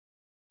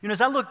As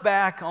I look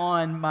back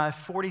on my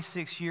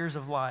 46 years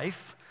of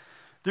life,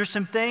 there's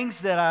some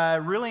things that I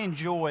really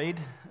enjoyed,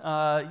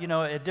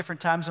 at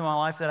different times in my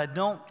life that I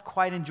don't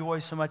quite enjoy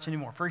so much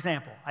anymore. For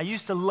example, I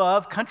used to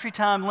love Country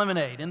Time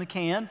lemonade in the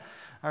can.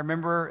 I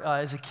remember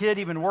as a kid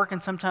even working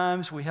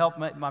sometimes,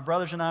 my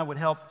brothers and I would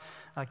help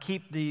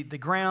keep the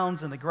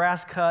grounds and the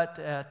grass cut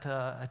at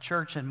a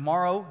church in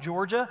Morrow,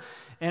 Georgia.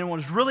 And when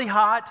it was really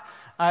hot,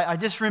 I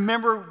just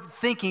remember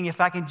thinking, if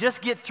I can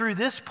just get through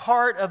this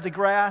part of the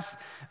grass,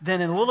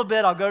 then in a little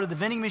bit I'll go to the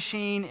vending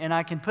machine and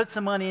I can put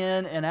some money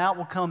in and out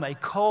will come a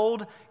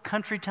cold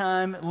Country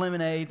Time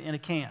lemonade in a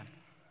can.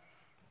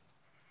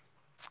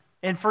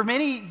 And for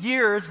many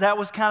years, that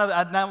was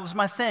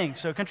my thing.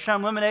 So Country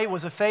Time lemonade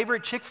was a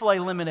favorite. Chick-fil-A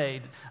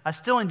lemonade, I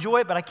still enjoy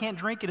it, but I can't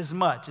drink it as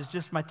much. It's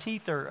just my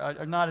teeth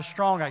are not as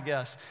strong, I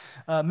guess.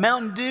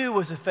 Mountain Dew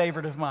was a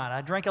favorite of mine.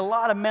 I drank a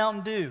lot of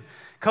Mountain Dew.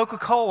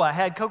 Coca-Cola, I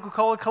had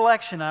Coca-Cola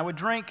collection. I would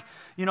drink,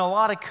 a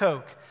lot of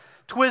Coke.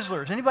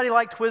 Twizzlers, anybody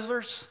like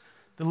Twizzlers?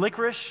 The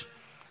licorice?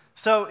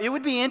 So it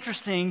would be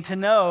interesting to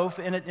know,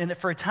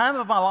 for a time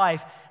of my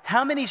life,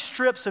 how many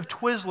strips of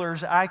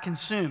Twizzlers I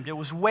consumed. It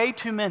was way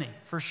too many,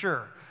 for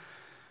sure.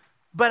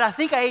 But I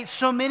think I ate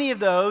so many of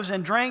those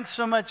and drank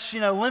so much,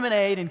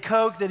 lemonade and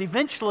Coke that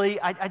eventually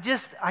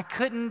I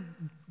couldn't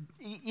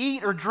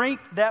eat or drink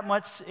that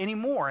much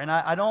anymore. And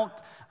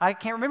I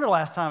can't remember the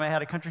last time I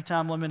had a Country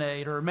Time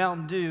lemonade or a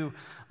Mountain Dew.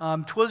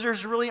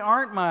 Twizzlers really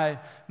aren't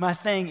my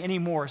thing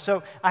anymore.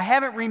 So I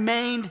haven't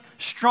remained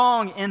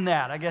strong in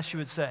that, I guess you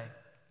would say.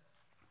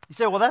 You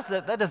say, well,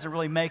 that doesn't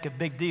really make a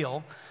big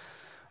deal.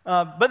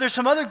 But there's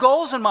some other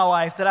goals in my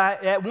life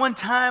that at one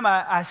time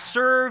I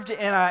served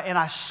and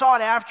I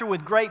sought after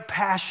with great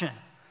passion. I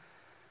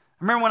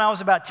remember when I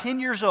was about 10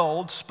 years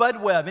old,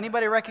 Spud Webb.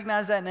 Anybody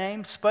recognize that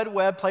name? Spud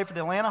Webb played for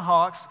the Atlanta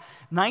Hawks.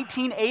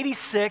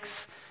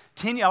 1986,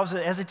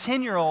 as a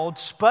 10-year-old,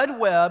 Spud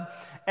Webb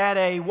at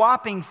a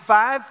whopping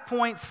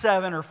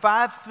 5.7 or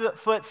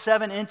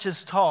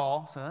 5'7"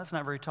 tall. So that's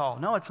not very tall.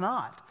 No, it's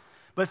not.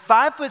 But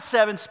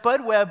 5'7",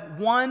 Spud Webb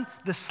won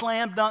the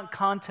slam dunk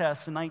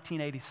contest in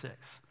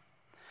 1986.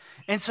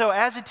 And so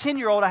as a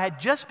 10-year-old, I had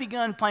just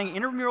begun playing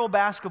intramural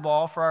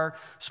basketball for our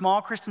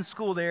small Christian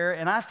school there,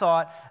 and I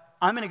thought,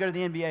 I'm going to go to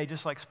the NBA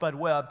just like Spud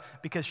Webb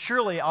because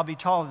surely I'll be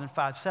taller than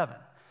 5'7".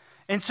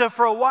 And so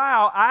for a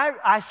while,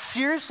 I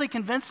seriously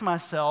convinced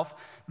myself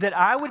that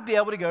I would be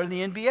able to go to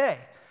the NBA.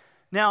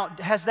 Now,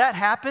 has that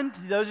happened,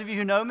 those of you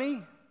who know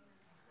me?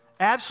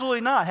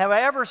 Absolutely not. Have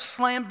I ever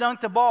slam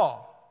dunked a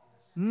ball?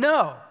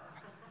 No.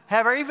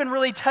 Have I even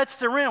really touched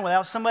the rim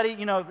without somebody,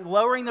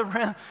 lowering the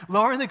rim,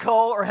 lowering the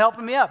goal or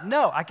helping me up?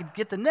 No, I could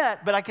get the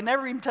net, but I could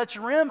never even touch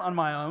the rim on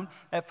my own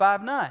at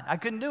 5'9". I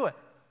couldn't do it.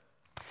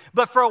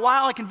 But for a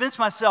while, I convinced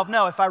myself,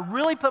 no, if I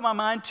really put my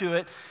mind to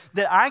it,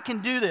 that I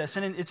can do this.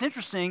 And it's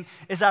interesting,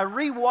 as I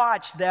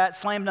rewatched that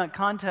slam dunk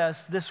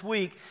contest this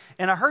week,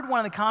 and I heard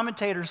one of the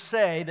commentators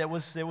say that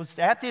was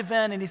at the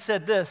event, and he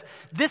said this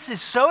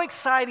is so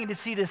exciting to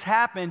see this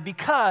happen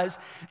because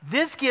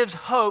this gives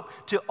hope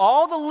to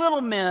all the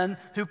little men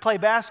who play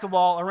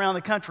basketball around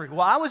the country.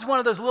 Well, I was one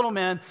of those little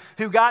men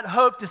who got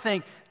hope to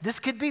think, this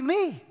could be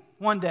me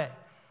one day.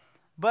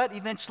 But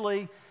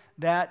eventually,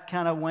 that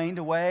kind of waned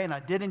away, and I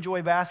did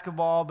enjoy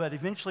basketball, but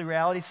eventually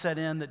reality set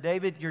in that,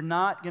 David, you're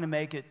not going to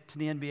make it to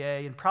the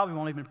NBA and probably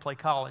won't even play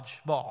college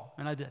ball,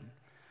 and I didn't.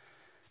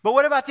 But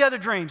what about the other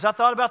dreams? I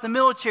thought about the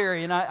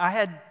military, and I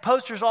had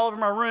posters all over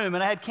my room,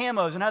 and I had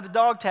camos, and I had the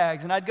dog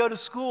tags, and I'd go to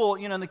school,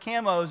 in the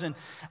camos, and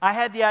I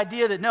had the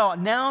idea that, no,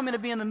 now I'm going to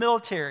be in the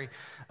military.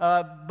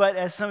 But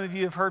as some of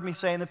you have heard me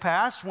say in the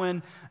past,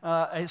 when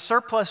a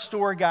surplus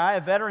store guy,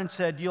 a veteran,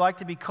 said, do you like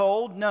to be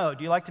cold? No.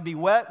 Do you like to be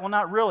wet? Well,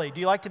 not really. Do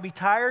you like to be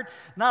tired?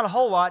 Not a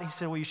whole lot. He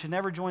said, well, you should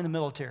never join the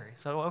military.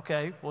 So,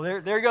 okay,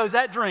 well, there goes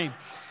that dream.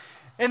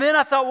 And then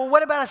I thought, well,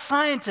 what about a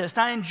scientist?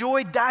 I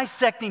enjoyed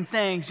dissecting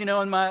things, in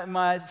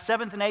my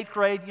 7th and 8th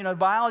grade,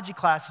 biology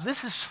classes.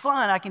 This is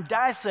fun. I can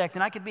dissect,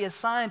 and I could be a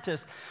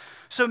scientist.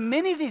 So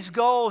many of these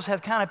goals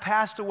have kind of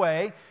passed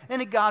away,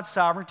 and in God's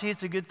sovereignty,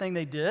 it's a good thing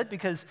they did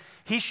because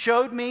He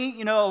showed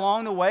me,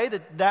 along the way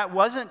that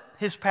wasn't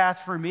His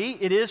path for me.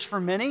 It is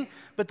for many,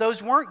 but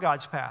those weren't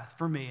God's path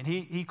for me, and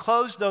He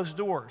closed those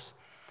doors.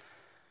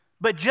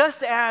 But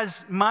just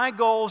as my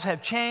goals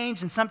have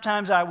changed, and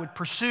sometimes I would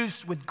pursue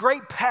with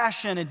great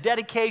passion and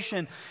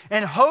dedication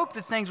and hope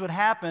that things would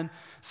happen,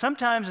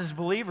 sometimes as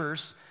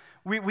believers,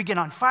 we get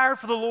on fire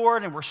for the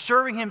Lord and we're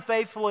serving Him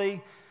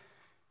faithfully.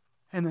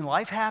 And then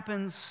life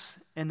happens,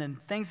 and then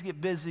things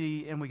get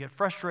busy, and we get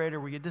frustrated,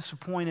 or we get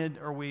disappointed,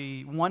 or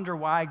we wonder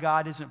why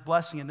God isn't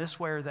blessing in this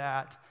way or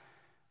that,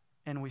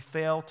 and we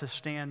fail to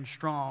stand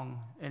strong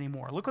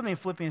anymore. Look with me in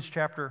Philippians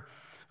chapter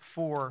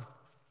 4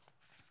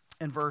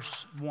 and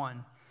verse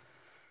 1.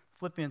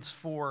 Philippians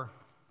 4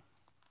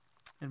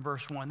 and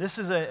verse 1. This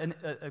is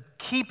a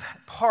key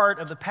part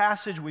of the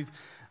passage. We've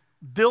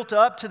built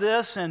up to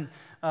this and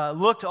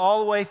looked all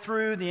the way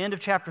through the end of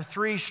chapter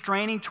 3,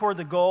 straining toward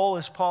the goal,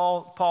 as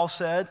Paul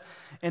said.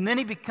 And then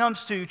he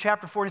comes to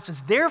chapter 4 and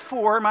says,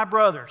 therefore, my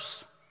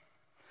brothers.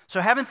 So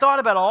having thought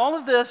about all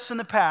of this in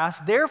the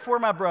past, therefore,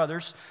 my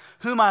brothers,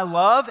 whom I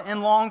love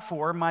and long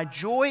for, my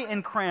joy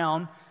and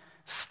crown,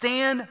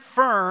 stand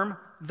firm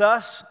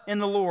thus in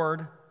the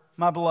Lord,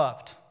 my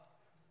beloved.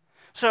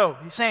 So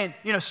he's saying,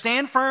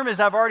 stand firm as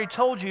I've already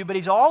told you, but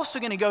he's also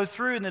going to go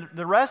through in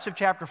the rest of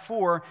chapter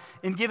 4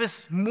 and give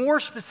us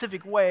more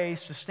specific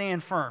ways to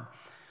stand firm.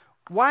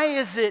 Why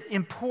is it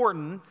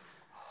important?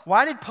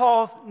 Why did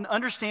Paul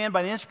understand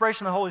by the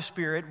inspiration of the Holy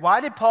Spirit?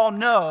 Why did Paul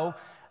know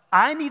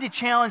I need to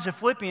challenge the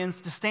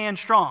Philippians to stand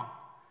strong?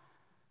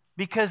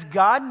 Because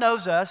God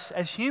knows us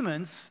as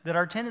humans that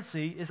our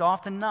tendency is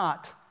often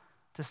not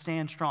to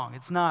stand strong.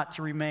 It's not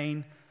to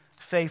remain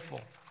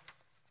faithful.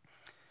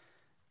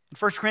 In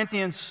 1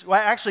 Corinthians,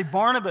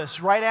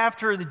 Barnabas, right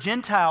after the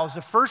Gentiles,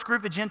 the first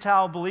group of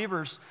Gentile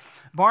believers,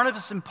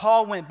 Barnabas and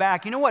Paul went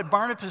back. You know what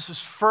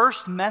Barnabas'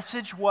 first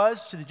message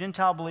was to the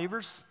Gentile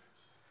believers?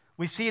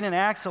 We see it in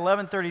Acts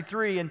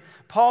 11:33, and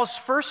Paul's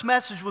first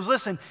message was,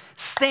 listen,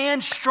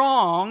 stand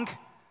strong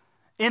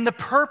in the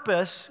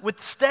purpose,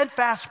 with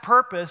steadfast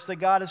purpose that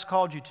God has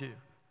called you to.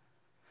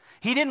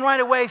 He didn't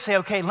right away say,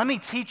 okay, let me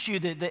teach you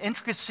the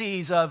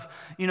intricacies of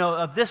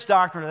this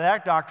doctrine or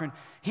that doctrine.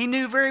 He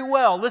knew very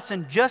well,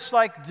 listen, just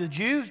like the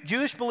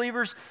Jewish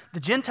believers, the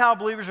Gentile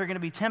believers are going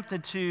to be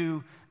tempted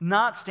to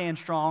not stand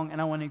strong,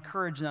 and I want to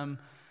encourage them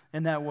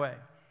in that way.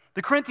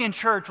 The Corinthian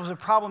church was a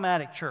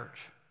problematic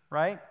church,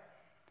 right?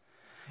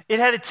 It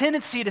had a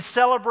tendency to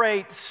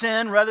celebrate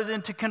sin rather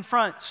than to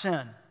confront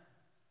sin.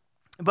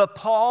 But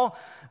Paul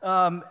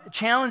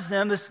challenged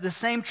them. The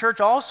same church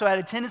also had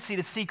a tendency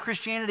to see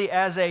Christianity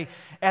as a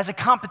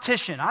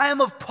competition. I am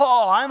of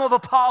Paul, I am of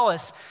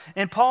Apollos.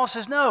 And Paul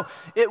says, no,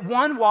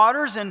 one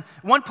waters and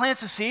one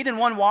plants the seed and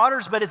one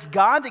waters, but it's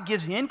God that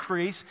gives the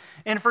increase.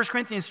 And 1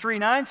 Corinthians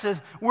 3:9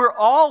 says, we're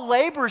all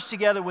laborers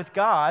together with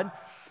God.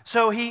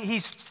 So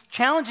he's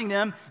challenging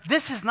them.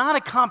 This is not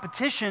a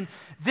competition.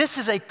 This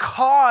is a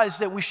cause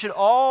that we should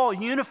all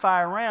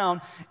unify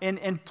around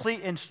and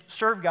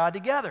serve God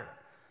together.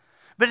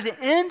 But at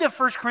the end of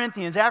 1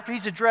 Corinthians, after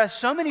he's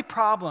addressed so many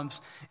problems,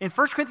 in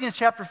 1 Corinthians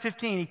chapter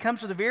 15, he comes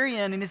to the very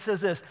end and he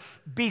says this,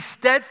 be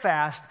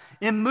steadfast,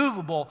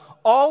 immovable,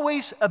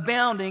 always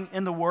abounding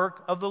in the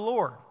work of the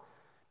Lord.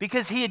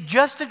 Because he had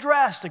just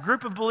addressed a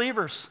group of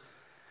believers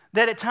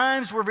that at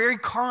times were very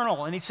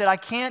carnal. And he said, I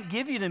can't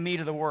give you the meat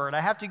of the word. I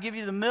have to give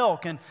you the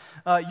milk. And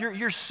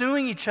you're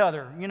suing each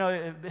other.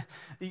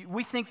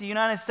 We think the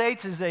United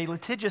States is a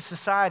litigious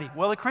society.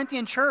 Well, the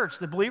Corinthian church,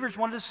 the believers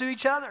wanted to sue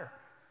each other.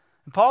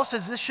 And Paul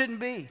says this shouldn't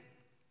be.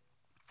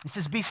 He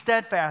says, be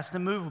steadfast,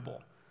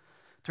 immovable.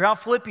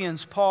 Throughout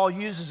Philippians, Paul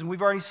uses, and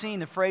we've already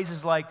seen the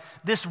phrases like,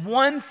 this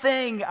one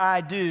thing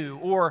I do,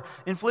 or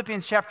in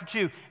Philippians chapter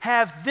 2,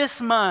 have this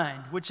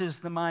mind, which is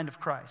the mind of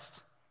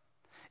Christ.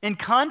 In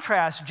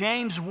contrast,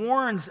 James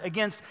warns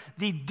against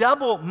the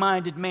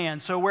double-minded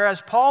man. So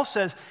whereas Paul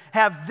says,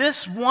 have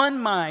this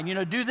one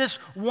mind, do this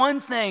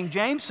one thing,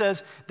 James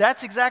says,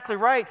 that's exactly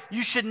right.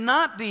 You should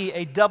not be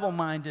a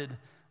double-minded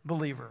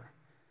believer.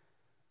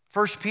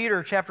 1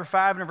 Peter chapter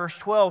 5 and verse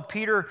 12,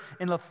 Peter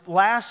in the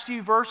last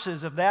few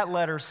verses of that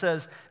letter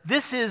says,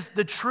 this is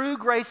the true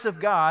grace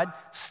of God,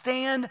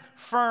 stand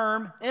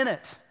firm in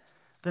it.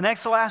 The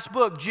next to last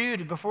book,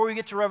 Jude, before we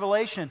get to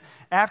Revelation,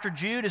 after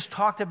Jude has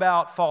talked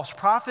about false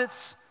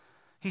prophets,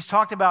 he's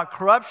talked about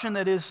corruption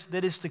that is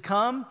to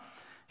come,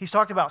 he's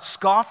talked about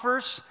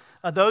scoffers,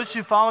 those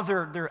who follow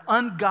their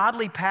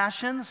ungodly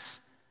passions,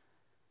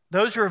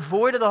 those who are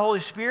void of the Holy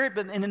Spirit.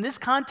 And in this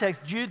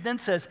context, Jude then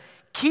says,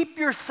 keep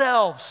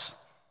yourselves,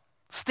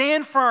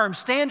 stand firm,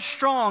 stand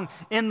strong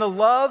in the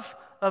love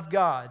of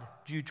God,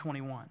 Jude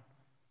 21.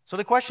 So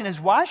the question is,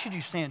 why should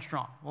you stand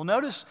strong? Well,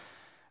 notice,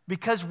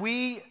 because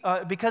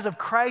of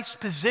Christ's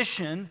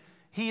position,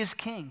 he is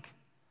king.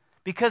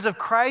 Because of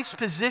Christ's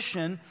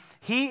position,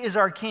 he is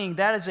our king.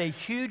 That is a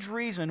huge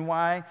reason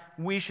why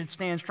we should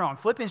stand strong.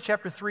 Philippians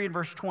chapter 3 and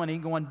verse 20,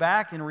 going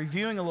back and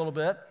reviewing a little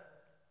bit.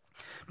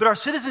 But our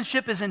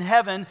citizenship is in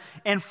heaven,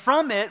 and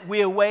from it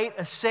we await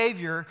a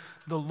Savior,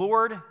 the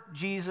Lord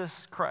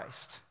Jesus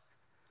Christ.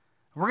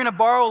 We're going to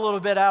borrow a little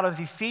bit out of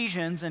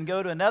Ephesians and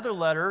go to another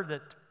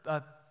letter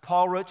that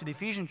Paul wrote to the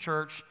Ephesian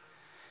church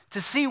to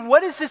see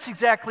what does this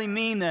exactly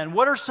mean then?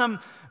 What are some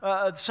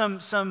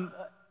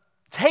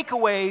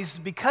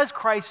takeaways because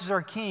Christ is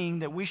our King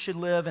that we should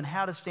live and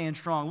how to stand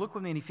strong? Look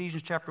with me in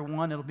Ephesians chapter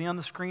 1. It'll be on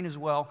the screen as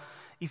well.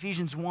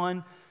 Ephesians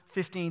 1,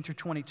 15 through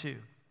 22.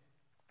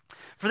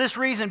 For this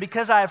reason,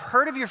 because I have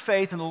heard of your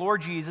faith in the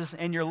Lord Jesus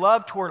and your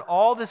love toward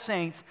all the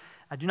saints,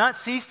 I do not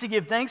cease to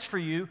give thanks for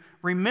you,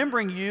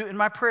 remembering you in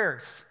my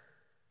prayers,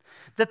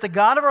 that the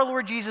God of our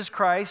Lord Jesus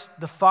Christ,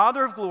 the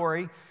Father of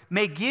glory,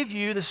 may give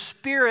you the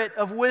spirit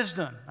of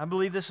wisdom. I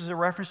believe this is a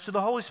reference to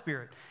the Holy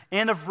Spirit,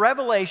 and of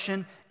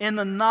revelation in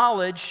the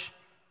knowledge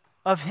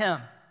of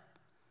him.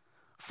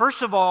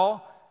 First of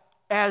all,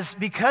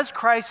 because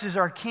Christ is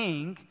our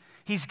King,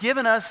 he's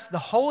given us the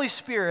Holy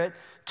Spirit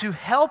to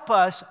help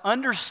us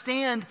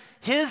understand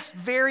his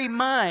very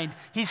mind.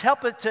 He's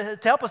helped us to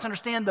help us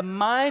understand the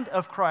mind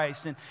of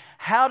Christ and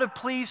how to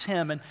please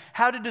him and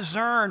how to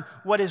discern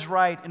what is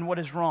right and what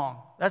is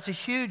wrong. That's a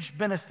huge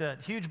benefit,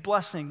 huge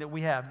blessing that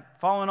we have.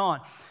 Following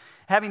on,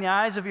 having the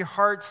eyes of your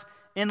hearts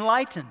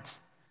enlightened,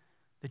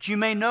 that you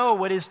may know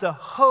what is the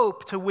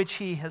hope to which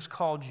he has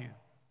called you.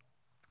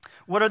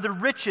 What are the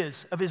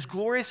riches of his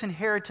glorious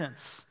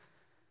inheritance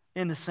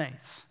in the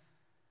saints?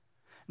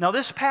 Now,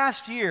 this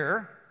past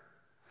year,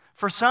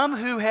 for some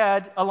who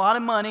had a lot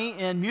of money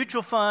in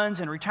mutual funds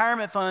and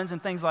retirement funds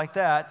and things like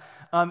that,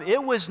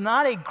 it was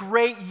not a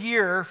great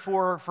year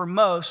for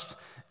most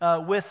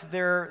with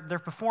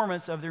their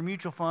performance of their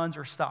mutual funds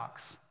or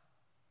stocks.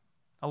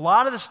 A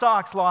lot of the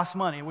stocks lost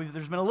money.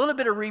 There's been a little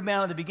bit of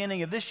rebound at the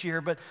beginning of this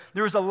year, but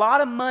there was a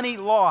lot of money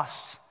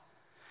lost.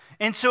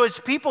 And so as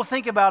people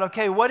think about,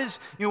 okay, what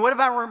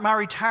about my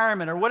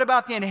retirement, or what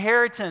about the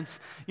inheritance?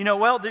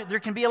 There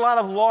can be a lot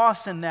of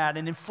loss in that,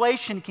 and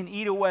inflation can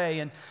eat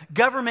away, and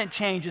government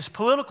changes,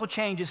 political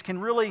changes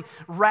can really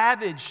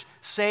ravage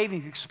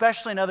savings,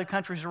 especially in other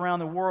countries around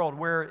the world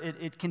where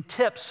it can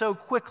tip so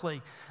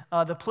quickly,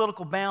 the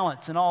political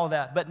balance and all of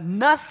that. But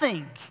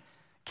nothing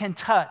can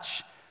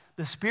touch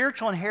the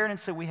spiritual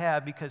inheritance that we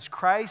have because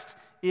Christ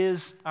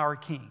is our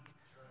King.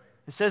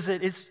 It says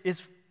that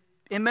it's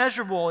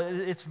immeasurable.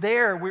 It's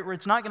there.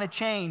 It's not going to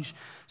change.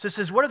 So it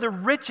says, what are the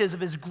riches of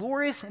his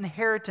glorious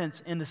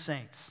inheritance in the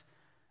saints?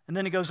 And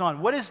then it goes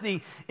on. What is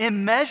the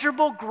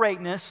immeasurable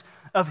greatness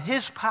of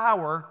his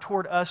power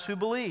toward us who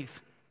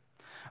believe?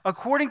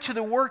 According to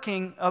the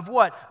working of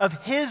what? Of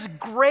his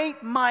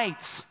great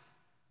might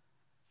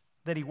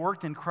that he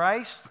worked in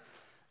Christ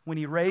when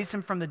he raised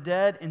him from the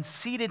dead and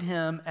seated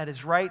him at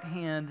his right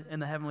hand in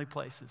the heavenly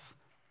places.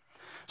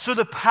 So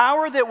the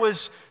power that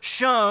was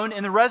shown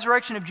in the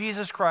resurrection of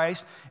Jesus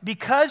Christ,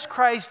 because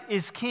Christ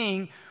is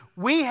King,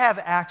 we have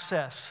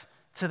access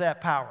to that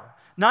power.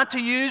 Not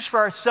to use for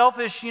our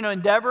selfish,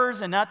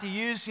 endeavors, and not to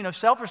use,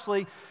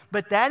 selfishly,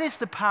 but that is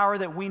the power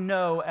that we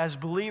know as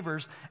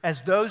believers,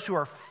 as those who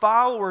are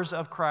followers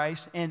of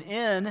Christ and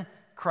in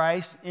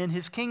Christ in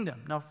his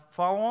kingdom. Now,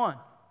 follow on.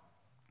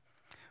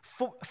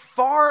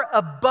 Far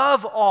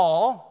above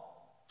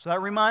all, so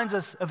that reminds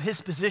us of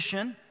his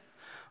position,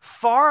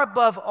 far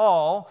above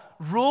all,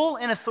 rule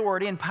and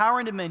authority and power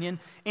and dominion,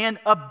 and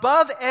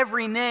above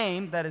every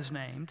name that is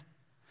named,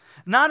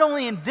 not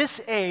only in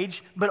this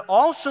age, but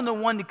also in the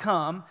one to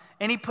come,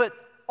 and he put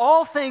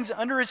all things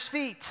under his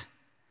feet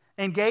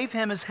and gave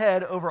him his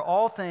head over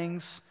all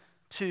things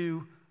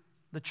to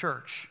the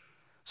church.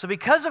 So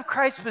because of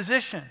Christ's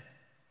position,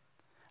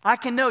 I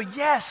can know,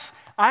 yes,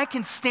 I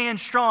can stand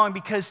strong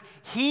because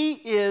he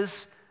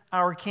is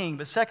our King.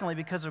 But secondly,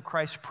 because of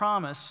Christ's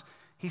promise,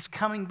 he's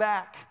coming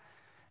back.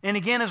 And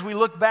again, as we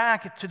look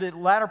back to the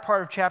latter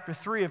part of chapter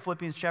 3 of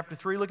Philippians chapter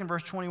 3, look in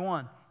verse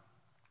 21.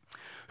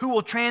 Who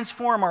will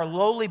transform our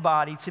lowly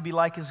body to be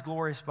like his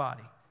glorious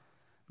body,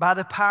 by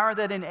the power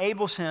that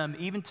enables him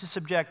even to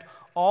subject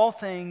all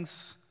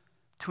things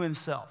to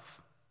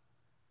himself.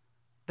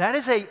 That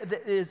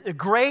is a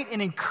great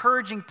and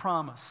encouraging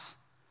promise.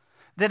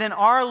 That in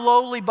our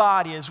lowly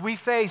body, as we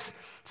face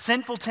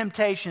sinful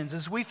temptations,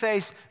 as we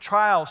face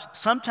trials,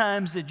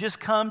 sometimes that just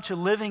come to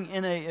living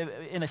in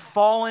a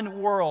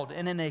fallen world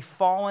and in a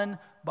fallen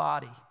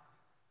body.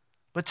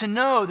 But to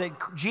know that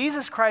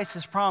Jesus Christ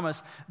has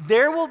promised,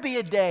 there will be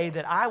a day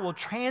that I will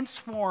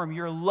transform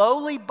your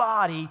lowly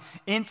body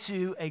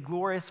into a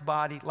glorious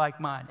body like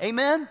mine.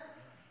 Amen?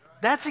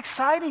 That's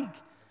exciting.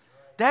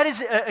 That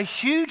is a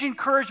huge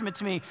encouragement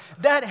to me.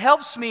 That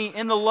helps me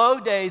in the low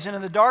days and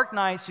in the dark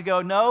nights to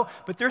go, no,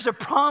 but there's a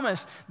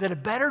promise that a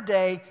better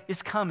day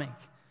is coming.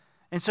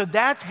 And so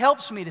that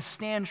helps me to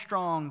stand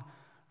strong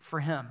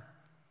for him.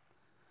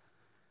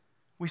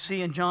 We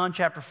see in John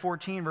chapter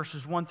 14,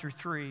 verses 1 through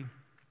 3,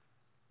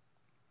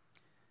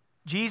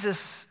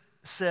 Jesus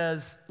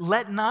says,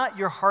 let not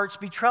your hearts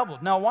be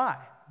troubled. Now why?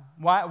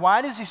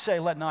 Why does he say,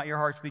 let not your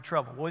hearts be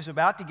troubled? Well, he's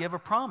about to give a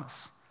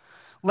promise.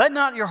 Let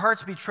not your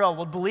hearts be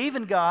troubled. Believe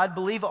in God.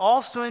 Believe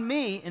also in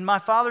me. In my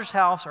Father's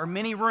house are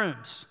many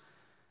rooms.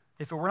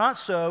 If it were not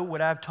so, would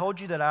I have told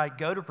you that I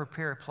go to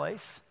prepare a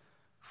place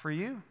for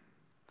you?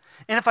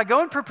 And if I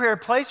go and prepare a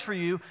place for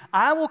you,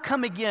 I will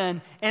come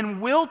again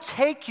and will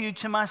take you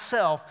to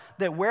myself,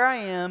 that where I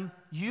am,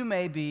 you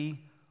may be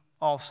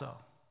also.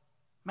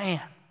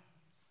 Man.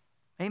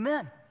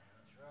 Amen.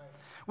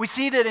 We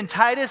see that in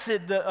Titus,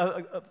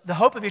 the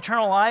hope of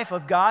eternal life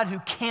of God who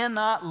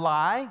cannot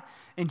lie.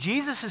 And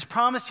Jesus has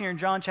promised here in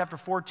John chapter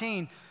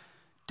 14,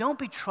 don't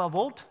be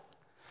troubled.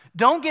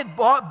 Don't get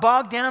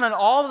bogged down in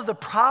all of the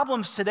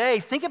problems today.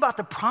 Think about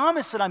the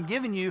promise that I'm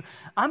giving you.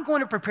 I'm going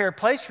to prepare a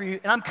place for you,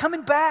 and I'm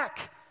coming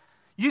back.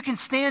 You can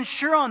stand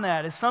sure on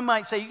that. As some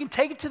might say, you can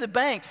take it to the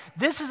bank.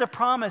 This is a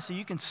promise that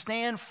you can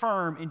stand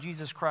firm in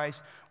Jesus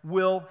Christ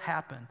will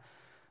happen.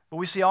 But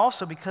we see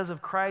also because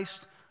of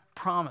Christ's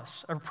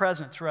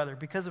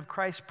because of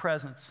Christ's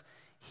presence,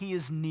 he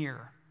is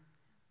near.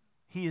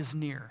 He is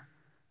near.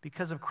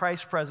 Because of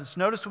Christ's presence.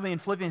 Notice with me in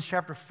Philippians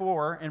chapter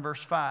 4 and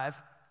verse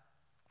 5.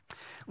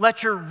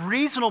 let your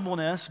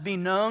reasonableness be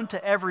known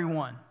to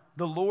everyone.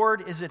 The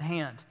Lord is at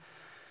hand.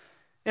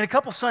 In a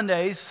couple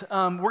Sundays,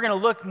 we're going to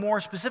look more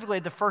specifically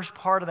at the first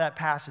part of that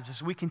passage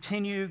as we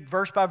continue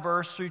verse by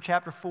verse through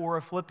chapter 4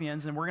 of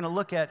Philippians, and we're going to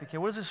look at, okay,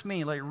 what does this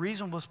mean? Let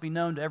reasonableness be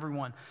known to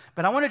everyone.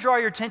 But I want to draw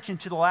your attention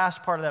to the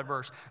last part of that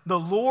verse. The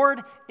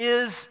Lord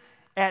is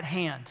at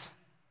hand.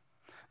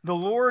 The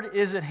Lord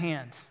is at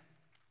hand.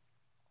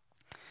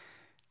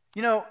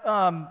 You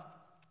know,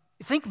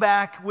 think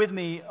back with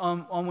me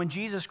on when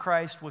Jesus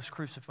Christ was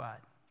crucified.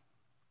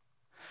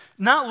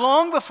 Not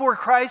long before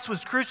Christ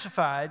was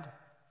crucified,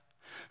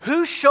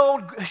 who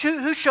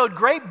showed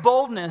great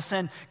boldness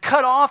and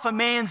cut off a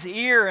man's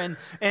ear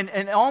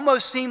and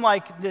almost seemed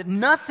like that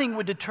nothing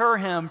would deter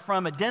him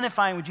from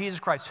identifying with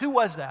Jesus Christ? Who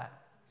was that?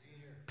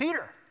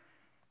 Peter.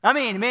 I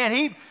mean,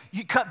 man,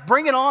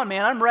 bring it on,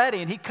 man, I'm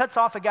ready. And he cuts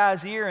off a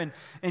guy's ear,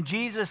 and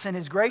Jesus in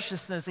his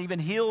graciousness even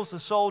heals the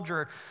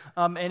soldier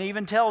and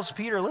even tells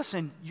Peter,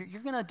 listen,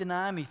 you're going to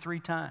deny me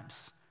 3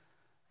 times.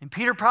 And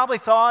Peter probably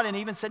thought and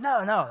even said,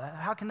 no,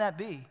 how can that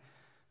be?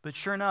 But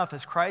sure enough,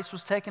 as Christ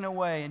was taken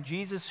away, and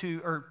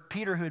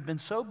Peter, who had been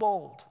so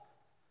bold,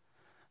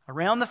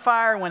 around the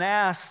fire when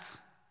asked,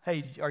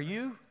 hey, are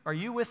you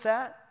with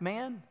that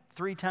man?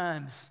 3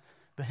 times,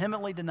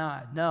 vehemently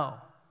denied, no,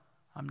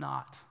 I'm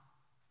not.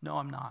 No,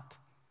 I'm not.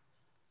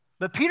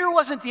 But Peter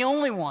wasn't the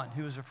only one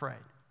who was afraid.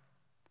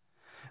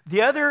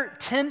 The other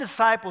 10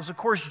 disciples, of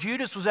course,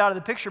 Judas was out of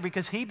the picture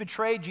because he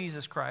betrayed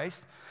Jesus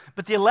Christ.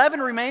 But the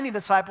 11 remaining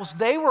disciples,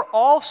 they were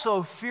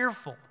also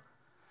fearful.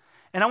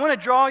 And I want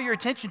to draw your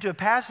attention to a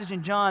passage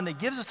in John that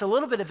gives us a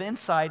little bit of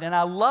insight. And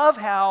I love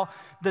how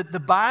the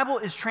Bible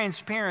is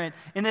transparent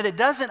in that it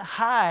doesn't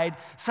hide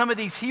some of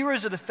these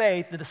heroes of the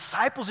faith, the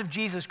disciples of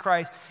Jesus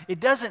Christ.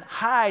 It doesn't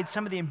hide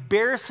some of the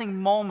embarrassing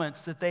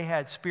moments that they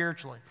had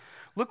spiritually.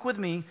 Look with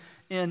me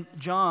in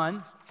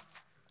John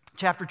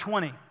chapter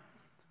 20.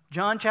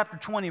 John chapter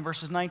 20,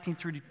 verses 19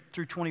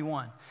 through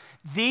 21.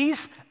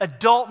 These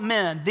adult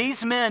men,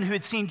 these men who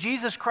had seen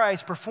Jesus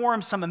Christ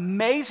perform some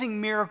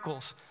amazing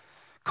miracles,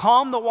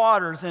 calm the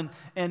waters and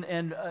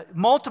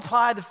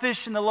multiply the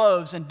fish and the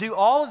loaves and do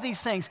all of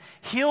these things,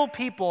 heal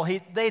people.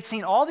 They had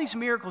seen all these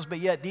miracles, but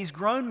yet these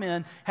grown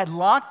men had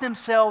locked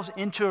themselves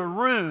into a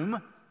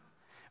room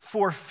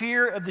for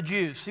fear of the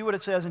Jews. See what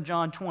it says in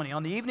John 20.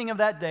 On the evening of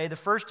that day, the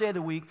first day of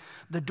the week,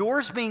 the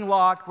doors being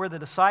locked where the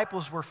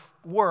disciples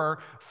were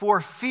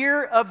for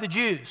fear of the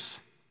Jews.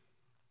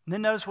 And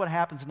then notice what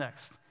happens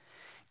next.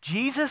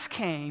 Jesus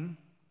came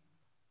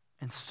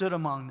and stood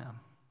among them.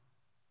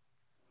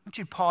 I want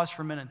you to pause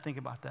for a minute and think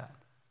about that.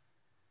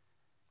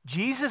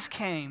 Jesus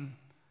came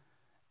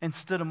and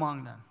stood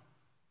among them.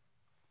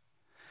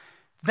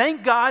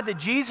 Thank God that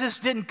Jesus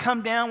didn't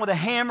come down with a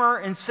hammer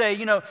and say,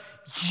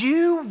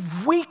 you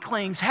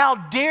weaklings, how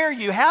dare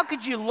you? How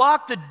could you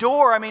lock the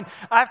door? I mean,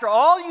 after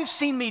all you've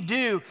seen me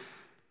do.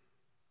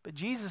 But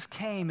Jesus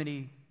came and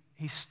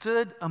he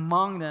stood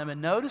among them,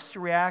 and noticed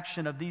the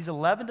reaction of these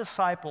 11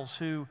 disciples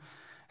who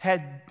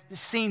had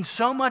seen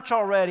so much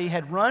already,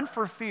 had run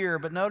for fear,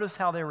 but notice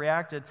how they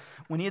reacted.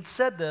 When he had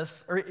said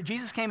this, or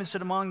Jesus came and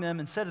stood among them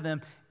and said to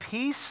them,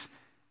 peace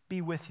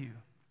be with you.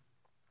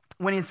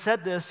 When he had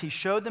said this, he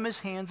showed them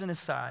his hands and his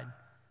side.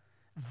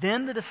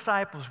 Then the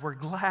disciples were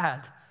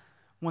glad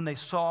when they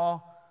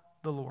saw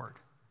the Lord.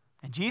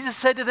 And Jesus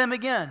said to them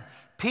again,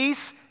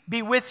 peace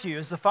be with you.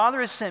 As the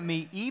Father has sent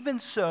me, even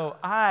so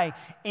I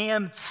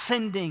am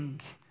sending.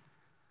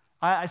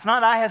 It's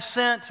not I have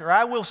sent or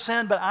I will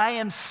send, but I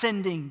am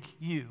sending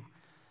you.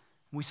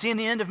 We see in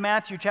the end of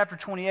Matthew chapter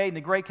 28 in the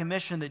Great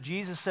Commission that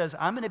Jesus says,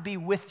 I'm going to be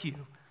with you.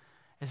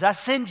 As I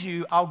send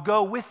you, I'll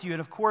go with you.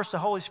 And of course, the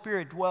Holy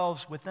Spirit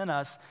dwells within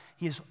us.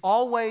 He is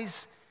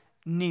always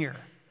near.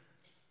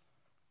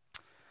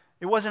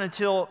 It wasn't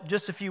until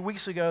just a few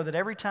weeks ago that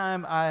every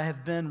time I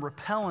have been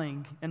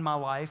rappelling in my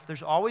life,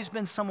 there's always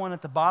been someone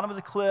at the bottom of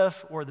the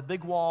cliff or the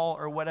big wall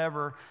or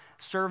whatever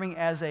serving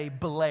as a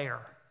belayer.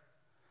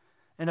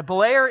 And a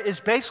belayer is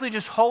basically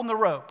just holding the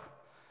rope.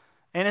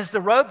 And as the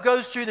rope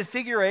goes through the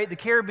figure 8, the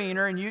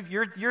carabiner, and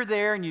you're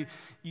there and you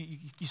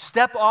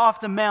step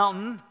off the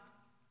mountain,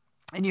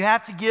 and you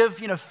have to give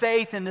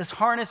faith in this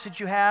harness that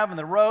you have and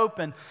the rope,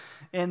 and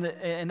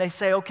they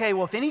say, okay,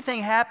 well, if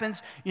anything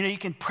happens, you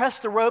can press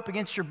the rope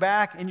against your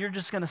back and you're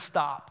just going to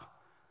stop.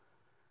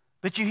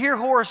 But you hear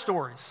horror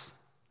stories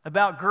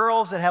about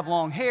girls that have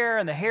long hair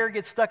and the hair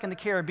gets stuck in the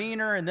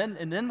carabiner,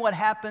 and then what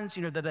happens?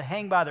 That they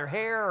hang by their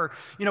hair, or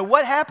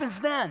what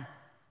happens then?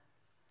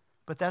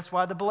 But that's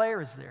why the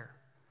belayer is there.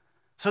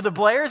 So the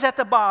belayer's at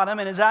the bottom,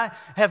 and as I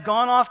have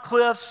gone off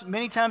cliffs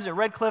many times at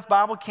Red Cliff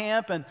Bible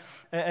Camp, and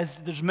as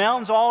there's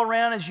mountains all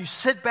around, as you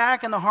sit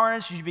back in the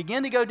harness, you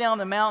begin to go down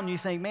the mountain, you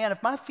think, man,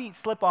 if my feet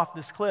slip off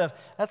this cliff,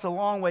 that's a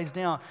long ways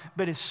down.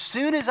 But as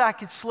soon as I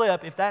could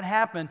slip, if that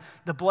happened,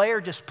 the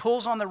belayer just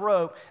pulls on the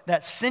rope,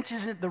 that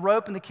cinches the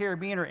rope in the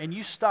carabiner, and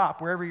you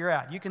stop wherever you're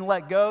at. You can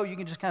let go, you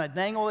can just kind of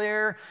dangle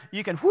there,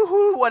 you can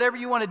whoo-hoo, whatever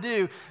you want to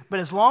do, but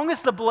as long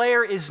as the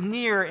belayer is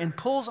near and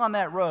pulls on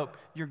that rope,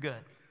 you're good.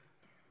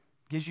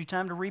 Gives you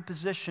time to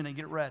reposition and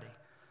get ready.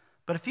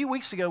 But a few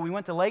weeks ago, we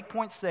went to Lake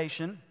Point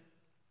Station,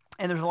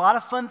 and there's a lot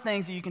of fun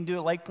things that you can do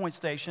at Lake Point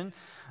Station.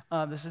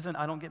 I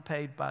don't get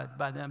paid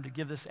by them to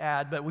give this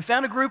ad, but we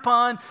found a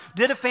Groupon,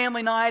 did a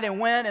family night,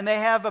 and went, and they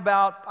have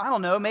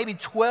about, maybe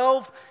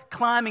 12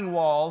 climbing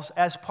walls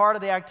as part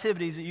of the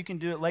activities that you can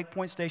do at Lake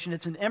Point Station.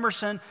 It's in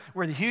Emerson,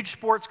 where the huge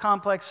sports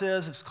complex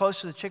is. It's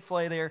close to the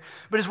Chick-fil-A there.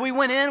 But as we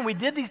went in, we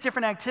did these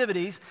different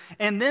activities,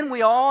 and then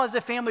we all, as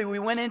a family, we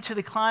went into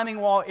the climbing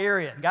wall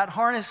area, got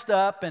harnessed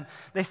up, and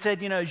they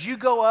said, as you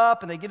go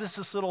up, and they give us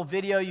this little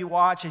video you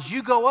watch, as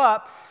you go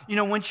up,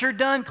 once you're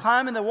done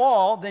climbing the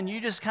wall, then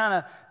you just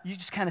kind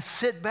of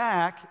sit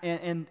back,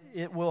 and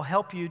it will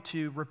help you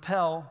to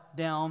rappel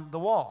down the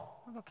wall.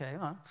 Okay,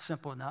 well,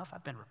 simple enough.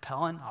 I've been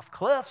rappelling off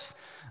cliffs.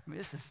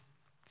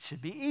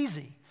 Should be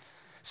easy.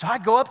 So I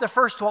go up the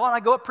first wall, and I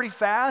go up pretty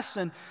fast,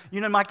 and,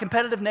 my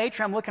competitive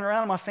nature, I'm looking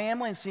around at my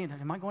family and seeing,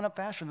 am I going up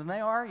faster than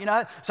they are?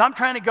 So I'm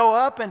trying to go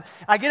up, and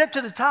I get up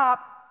to the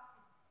top.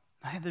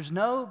 There's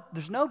no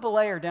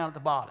belayer down at the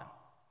bottom.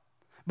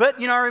 But,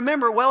 I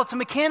remember, it's a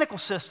mechanical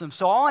system,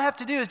 so all I have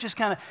to do is just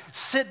kind of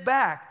sit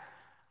back.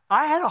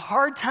 I had a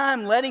hard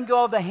time letting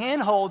go of the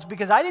handholds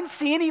because I didn't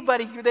see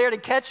anybody there to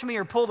catch me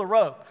or pull the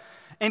rope.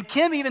 And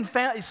Kim even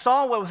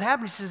saw what was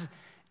happening. She says,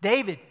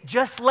 David,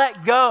 just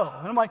let go.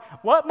 And I'm like,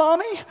 what,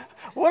 Mommy?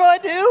 What do I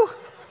do?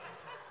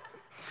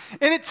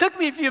 And it took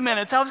me a few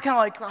minutes. I was kind of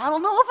like, I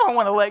don't know if I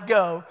want to let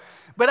go.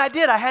 But I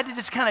did. I had to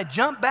just kind of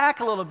jump back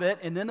a little bit,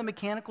 and then the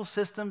mechanical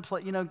system,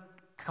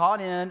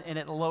 caught in, and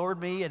it lowered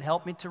me. It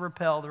helped me to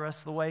rappel the rest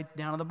of the way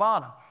down to the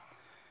bottom.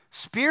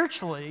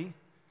 Spiritually,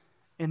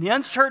 in the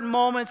uncertain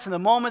moments and the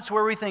moments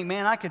where we think,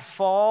 man, I could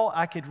fall,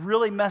 I could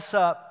really mess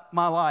up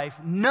my life,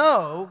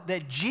 know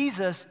that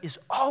Jesus is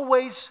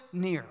always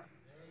near.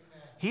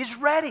 Amen. He's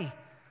ready.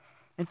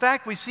 In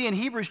fact, we see in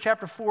Hebrews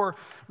chapter 4,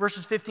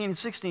 verses 15 and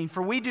 16,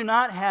 for we do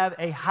not have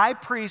a high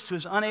priest who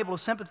is unable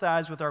to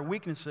sympathize with our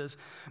weaknesses,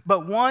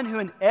 but one who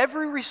in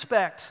every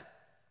respect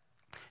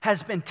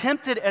has been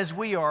tempted as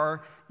we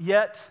are,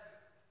 yet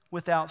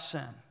without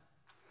sin.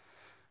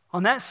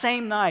 On that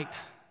same night,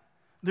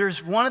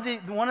 there's one of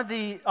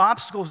the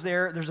obstacles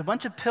there. There's a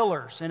bunch of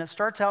pillars, and it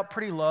starts out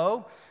pretty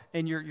low,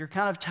 and you're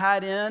kind of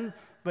tied in,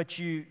 but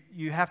you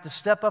have to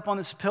step up on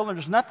this pillar.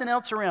 There's nothing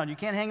else around. You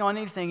can't hang on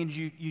anything, and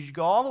you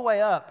go all the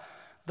way up.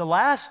 The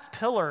last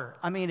pillar,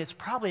 it's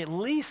probably at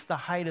least the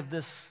height of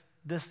this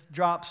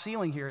drop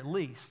ceiling here, at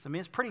least.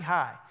 It's pretty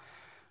high.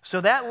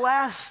 So that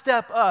last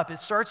step up, it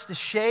starts to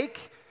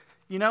shake,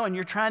 and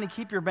you're trying to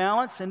keep your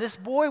balance. And this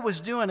boy was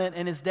doing it,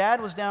 and his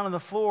dad was down on the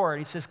floor, and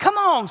he says, come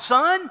on,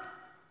 son.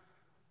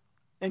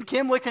 And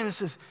Kim looked at him and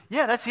says,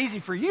 yeah, that's easy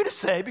for you to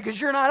say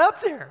because you're not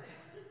up there.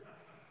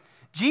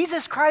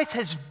 Jesus Christ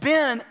has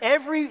been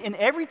in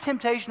every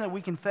temptation that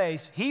we can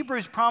face.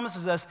 Hebrews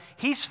promises us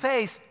he's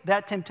faced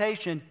that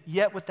temptation,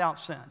 yet without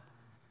sin.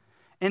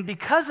 And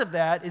because of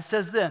that, it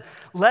says then,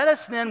 let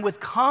us then with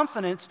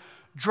confidence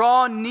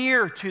draw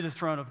near to the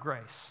throne of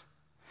grace.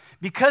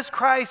 Because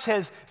Christ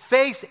has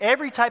faced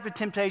every type of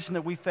temptation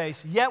that we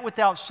face, yet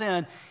without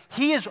sin,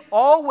 he is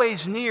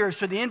always near.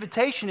 So the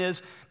invitation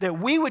is that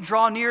we would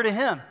draw near to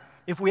him.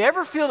 If we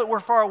ever feel that we're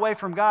far away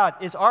from God,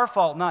 it's our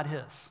fault, not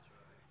his.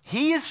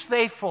 He is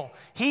faithful.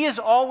 He is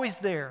always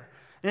there.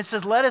 And it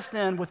says, let us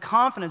then with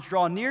confidence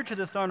draw near to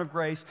the throne of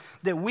grace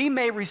that we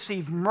may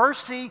receive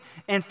mercy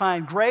and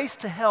find grace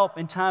to help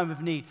in time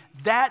of need.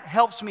 That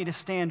helps me to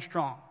stand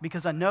strong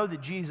because I know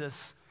that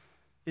Jesus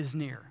is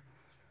near.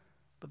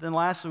 But then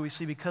lastly, we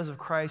see because of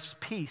Christ's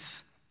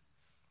peace,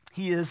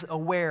 he is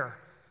aware.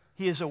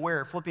 He is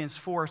aware. Philippians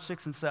 4,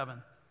 6, and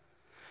 7.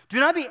 Do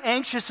not be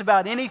anxious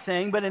about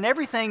anything, but in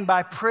everything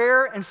by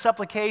prayer and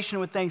supplication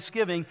with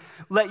thanksgiving,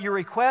 let your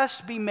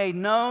requests be made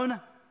known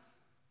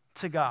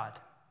to God.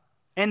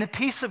 And the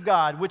peace of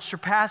God, which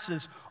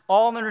surpasses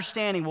all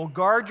understanding, will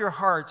guard your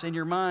hearts and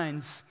your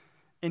minds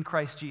in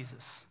Christ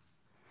Jesus.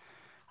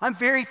 I'm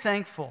very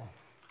thankful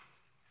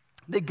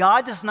that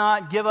God does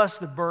not give us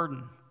the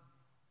burden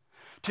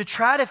to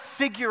try to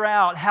figure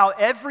out how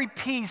every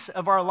piece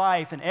of our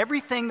life and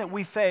everything that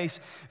we face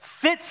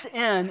fits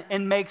in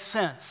and makes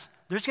sense.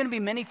 There's going to be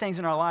many things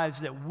in our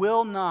lives that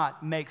will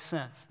not make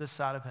sense this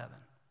side of heaven.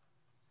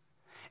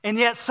 And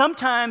yet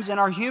sometimes in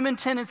our human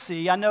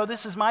tendency, I know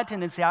this is my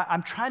tendency,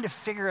 I'm trying to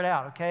figure it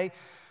out, okay?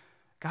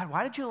 God,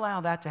 why did you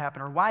allow that to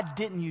happen? Or why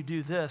didn't you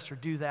do this or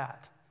do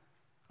that?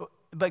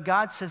 But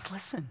God says,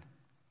 listen,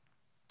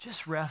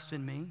 just rest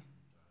in me.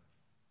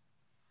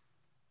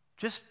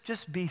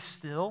 Just be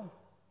still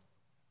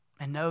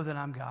and know that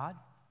I'm God.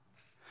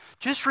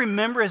 Just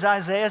remember, as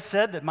Isaiah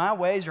said, that my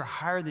ways are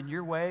higher than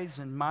your ways,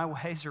 and my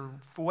ways are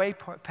way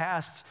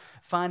past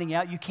finding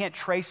out. You can't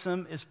trace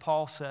them, as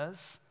Paul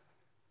says.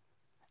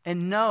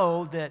 And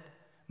know that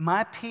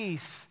my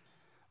peace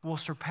will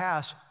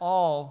surpass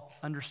all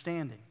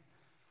understanding.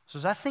 So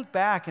as I think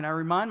back and I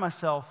remind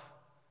myself,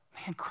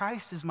 man,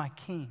 Christ is my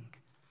King.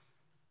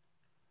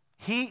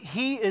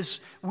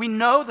 We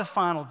know the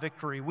final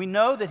victory. We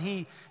know that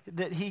he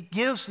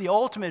gives the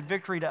ultimate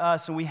victory to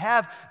us, and we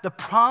have the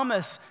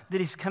promise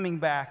that he's coming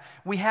back.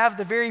 We have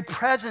the very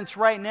presence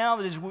right now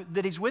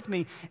that he's with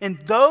me. And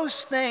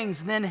those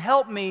things then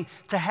help me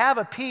to have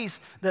a peace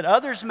that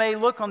others may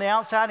look on the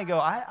outside and go,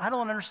 I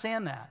don't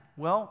understand that.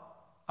 Well,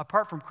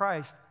 apart from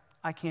Christ,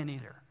 I can't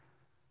either.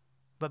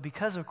 But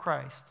because of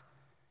Christ,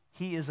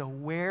 he is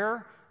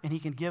aware and he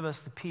can give us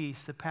the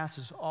peace that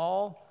passes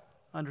all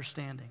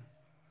understanding.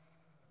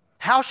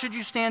 How should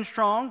you stand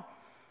strong?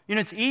 You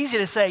know, it's easy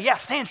to say, yeah,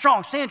 stand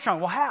strong, stand strong.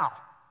 Well, how?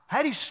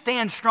 How do you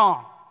stand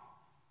strong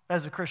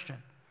as a Christian?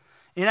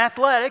 In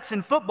athletics,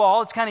 in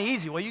football, it's kind of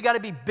easy. Well, you got to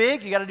be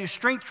big, you got to do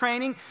strength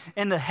training,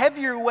 and the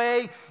heavier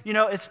way, you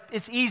know,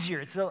 it's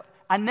easier.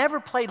 I never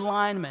played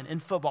lineman in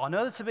football. I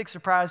know that's a big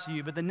surprise to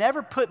you, but they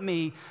never put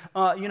me,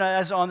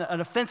 as on an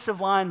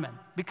offensive lineman.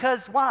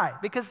 Because why?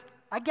 Because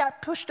I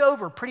got pushed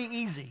over pretty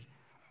easy.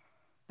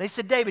 They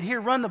said, David, here,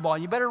 run the ball.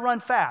 You better run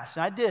fast.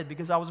 And I did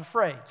because I was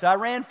afraid. So I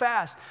ran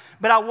fast.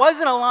 But I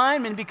wasn't a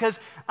lineman because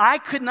I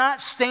could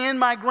not stand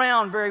my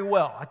ground very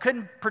well. I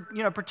couldn't,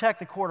 protect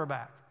the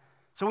quarterback.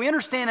 So we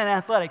understand in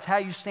athletics how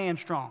you stand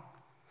strong.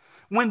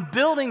 When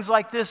buildings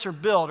like this are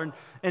built,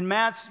 and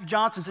Matt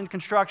Johnson's in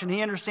construction,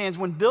 he understands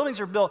when buildings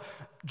are built,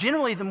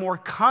 generally the more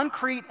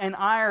concrete and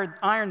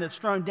iron that's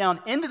thrown down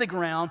into the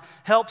ground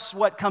helps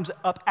what comes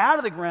up out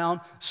of the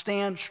ground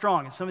stand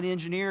strong. And some of the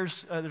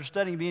engineers that are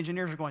studying to be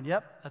engineers are going,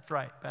 yep, that's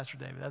right, Pastor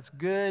David. That's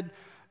good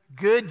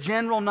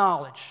general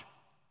knowledge.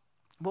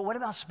 But what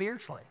about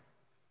spiritually?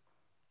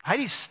 How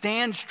do you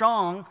stand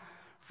strong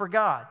for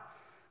God?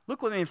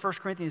 Look with me in 1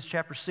 Corinthians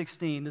chapter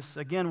 16. This,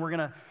 again, we're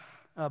going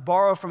to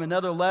borrow from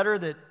another letter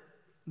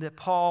that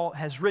Paul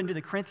has written to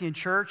the Corinthian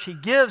church. He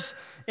gives,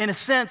 in a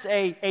sense,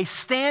 a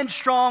stand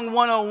strong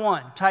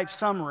 101 type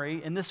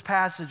summary in this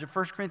passage of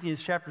 1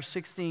 Corinthians chapter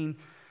 16,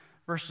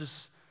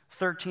 verses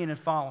 13 and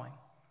following.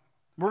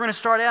 We're going to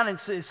start out, and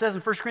it says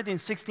in 1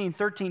 Corinthians 16,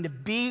 13, to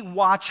be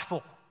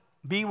watchful.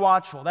 Be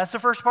watchful. That's the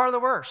first part of the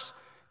verse.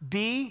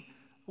 Be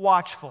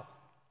watchful.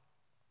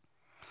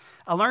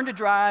 I learned to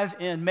drive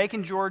in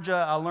Macon,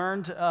 Georgia.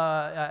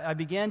 I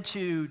began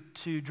to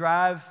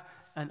drive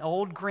an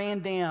old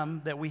Grand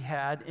Am that we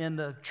had in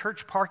the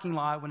church parking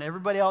lot. When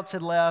everybody else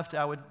had left,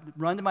 I would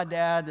run to my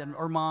dad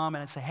or mom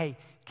and I'd say, hey,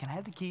 can I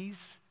have the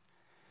keys?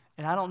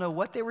 And I don't know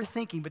what they were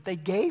thinking, but they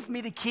gave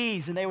me the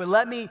keys and they would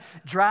let me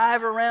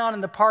drive around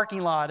in the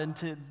parking lot.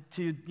 And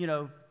to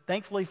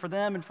thankfully for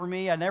them and for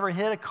me, I never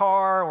hit a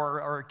car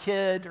or a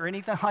kid or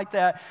anything like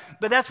that.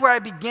 But that's where I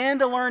began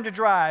to learn to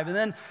drive. And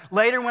then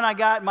later when I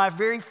got my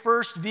very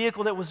first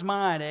vehicle that was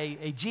mine,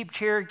 a Jeep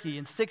Cherokee,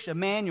 and a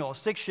manual,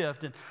 stick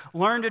shift, and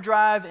learned to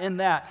drive in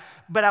that.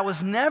 But I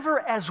was never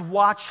as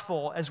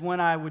watchful as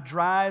when I would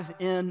drive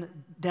in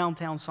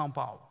downtown São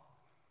Paulo.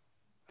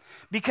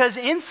 Because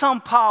in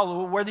São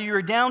Paulo, whether you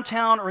were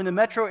downtown or in the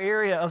metro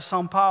area of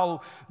São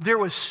Paulo, there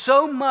was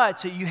so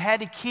much that you had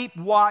to keep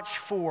watch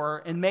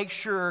for and make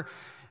sure.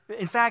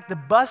 In fact, the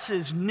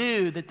buses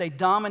knew that they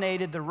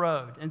dominated the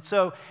road. And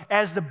so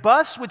as the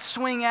bus would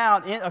swing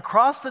out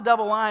across the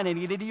double line and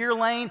get into your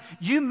lane,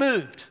 you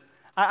moved.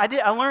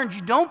 I learned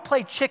you don't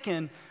play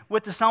chicken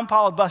with the São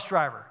Paulo bus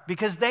driver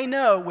because they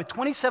know with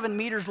 27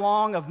 meters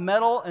long of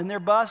metal in their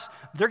bus,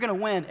 they're going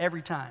to win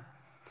every time.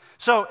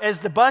 So as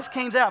the bus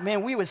came out,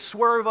 man, we would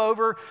swerve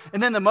over,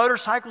 and then the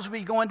motorcycles would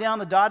be going down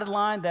the dotted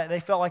line. That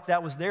they felt like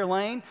that was their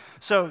lane.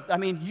 So, I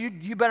mean,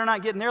 you better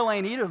not get in their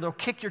lane either. They'll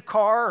kick your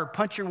car or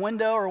punch your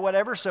window or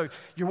whatever. So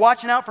you're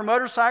watching out for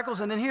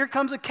motorcycles, and then here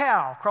comes a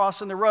cow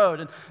crossing the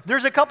road, and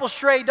there's a couple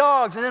stray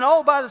dogs, and then,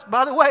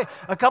 by the way,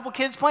 a couple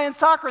kids playing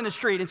soccer in the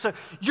street. And so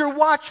you're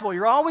watchful.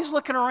 You're always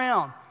looking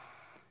around.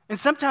 And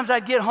sometimes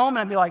I'd get home, and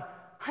I'd be like,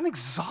 I'm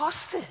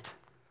exhausted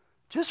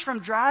just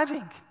from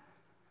driving.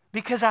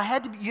 Because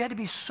you had to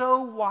be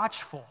so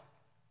watchful.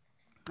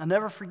 I'll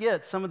never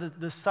forget some of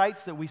the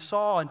sights that we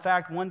saw. In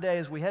fact, one day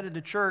as we headed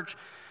to church,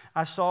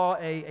 I saw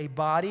a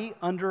body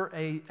under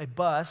a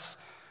bus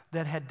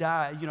that had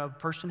died. A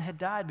person had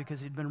died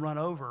because he'd been run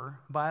over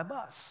by a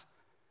bus.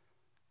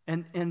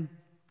 And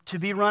to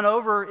be run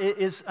over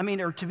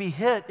or to be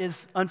hit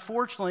is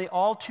unfortunately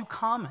all too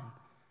common.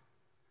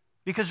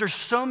 Because there's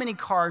so many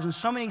cars and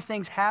so many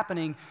things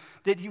happening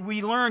that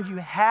we learned you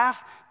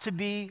have to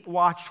be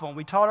watchful. And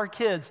we taught our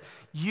kids,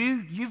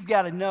 you've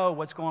got to know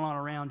what's going on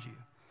around you.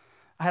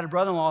 I had a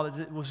brother-in-law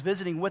that was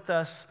visiting with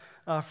us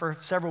for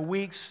several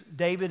weeks.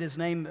 David, his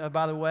name,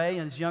 by the way,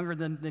 and is younger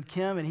than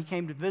Kim, and he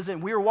came to visit.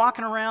 And we were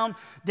walking around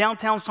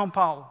downtown São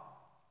Paulo.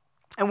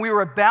 And we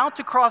were about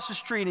to cross the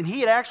street, and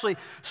he had actually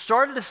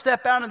started to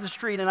step out into the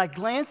street, and I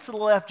glanced to the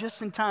left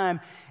just in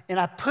time, and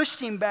I pushed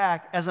him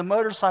back as a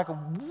motorcycle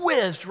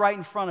whizzed right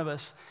in front of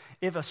us.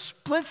 If a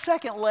split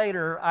second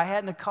later I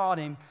hadn't have caught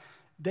him,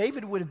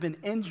 David would have been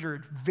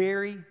injured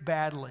very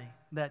badly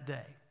that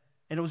day.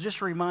 And it was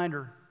just a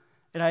reminder.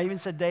 And I even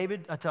said,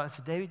 David,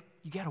 David,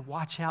 you got to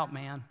watch out,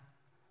 man.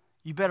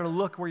 You better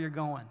look where you're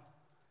going.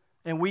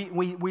 And we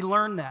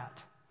learned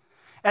that.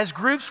 As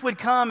groups would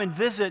come and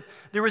visit,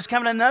 there was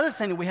kind of another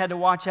thing that we had to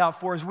watch out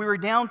for. As we were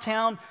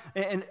downtown,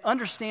 and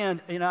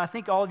understand, I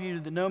think all of you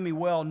that know me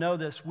well know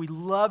this. We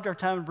loved our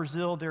time in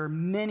Brazil. There are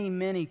many,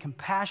 many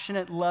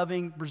compassionate,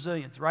 loving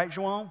Brazilians. Right,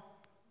 João?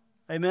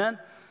 Amen?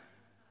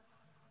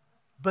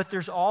 But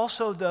there's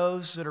also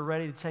those that are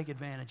ready to take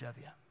advantage of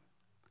you.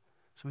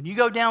 So when you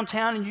go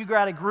downtown and you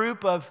got a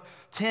group of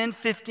 10,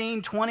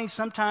 15, 20,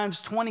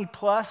 sometimes 20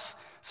 plus,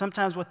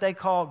 sometimes what they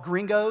call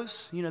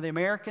gringos, the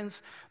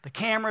Americans, the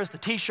cameras, the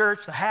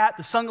t-shirts, the hat,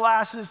 the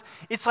sunglasses.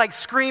 It's like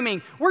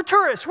screaming, we're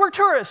tourists,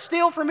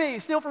 steal from me,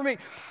 steal from me.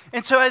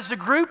 And so as the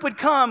group would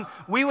come,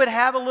 we would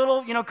have a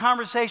little,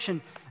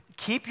 conversation.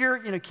 Keep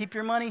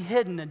your money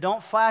hidden and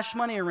don't flash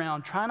money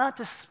around. Try not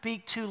to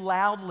speak too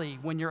loudly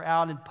when you're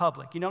out in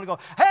public. You don't go,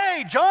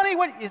 hey, Johnny,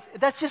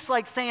 that's just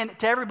like saying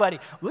to everybody,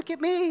 look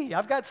at me,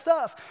 I've got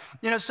stuff.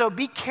 So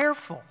be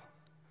careful.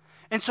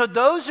 And so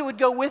those who would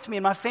go with me,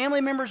 and my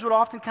family members would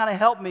often kind of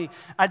help me,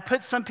 I'd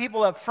put some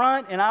people up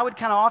front, and I would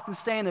kind of often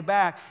stay in the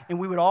back, and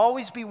we would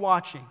always be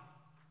watching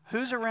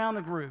who's around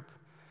the group.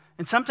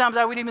 And sometimes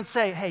I would even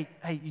say, hey,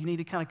 you need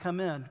to kind of come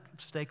in.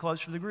 Stay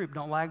close to the group.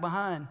 Don't lag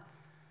behind.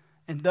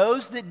 And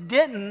those that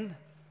didn't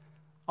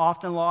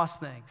often lost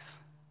things.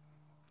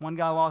 One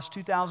guy lost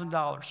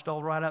 $2,000,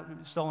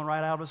 stolen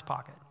right out of his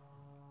pocket.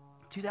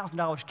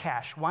 $2,000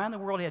 cash. Why in the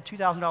world he had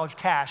 $2,000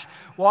 cash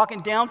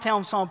walking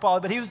downtown São Paulo?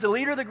 But he was the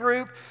leader of the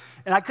group,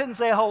 and I couldn't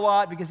say a whole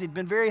lot because he'd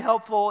been very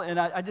helpful. And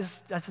I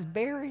said,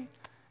 Barry?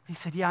 He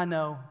said, yeah, I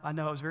know. It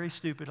was very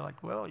stupid. I'm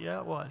like, well, yeah,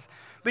 it was.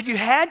 But you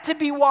had to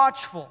be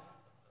watchful.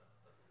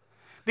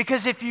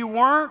 Because if you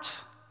weren't,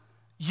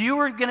 you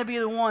were going to be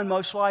the one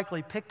most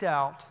likely picked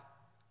out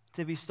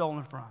to be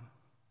stolen from.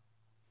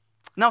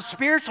 Now,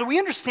 spiritually, we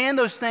understand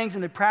those things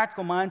in the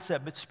practical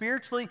mindset, but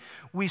spiritually,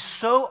 we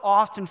so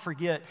often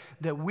forget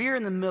that we're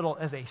in the middle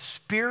of a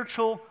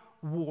spiritual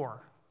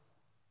war.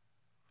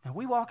 And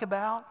we walk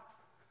about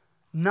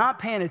not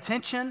paying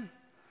attention,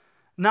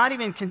 not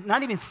even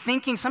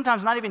thinking,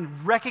 sometimes not even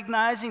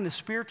recognizing the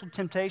spiritual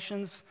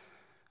temptations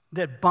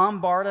that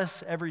bombard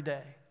us every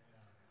day.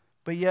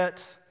 But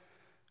yet,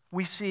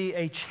 we see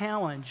a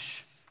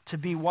challenge to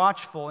be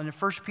watchful. And in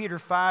 1 Peter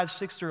 5,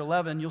 6 through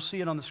 11, you'll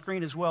see it on the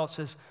screen as well. It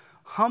says,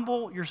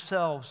 humble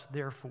yourselves,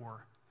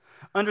 therefore,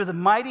 under the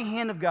mighty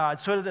hand of God,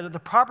 so that at the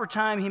proper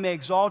time he may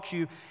exalt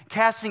you,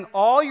 casting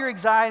all your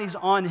anxieties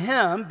on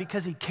him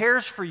because he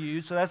cares for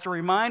you. So that's a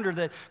reminder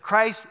that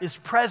Christ is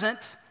present.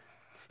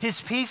 His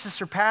peace is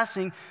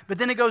surpassing. But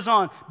then it goes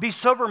on, be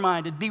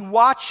sober-minded, be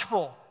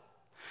watchful.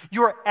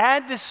 Your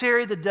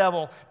adversary, the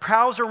devil,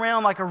 prowls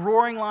around like a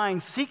roaring lion,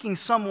 seeking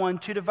someone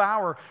to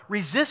devour.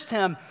 Resist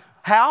him.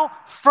 How?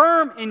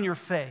 Firm in your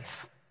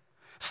faith.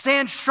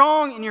 Stand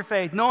strong in your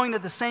faith, knowing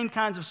that the same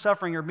kinds of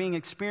suffering are being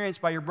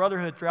experienced by your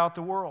brotherhood throughout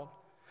the world.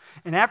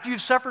 And after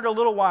you've suffered a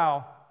little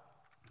while,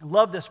 I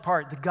love this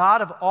part, the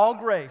God of all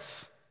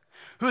grace,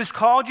 who has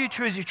called you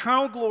to his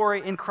eternal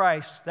glory in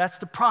Christ, that's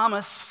the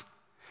promise,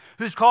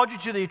 who has called you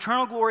to the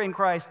eternal glory in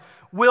Christ,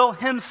 will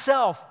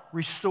himself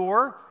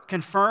restore,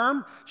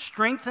 confirm,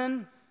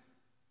 strengthen,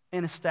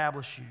 and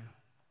establish you.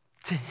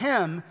 To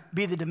him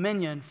be the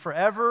dominion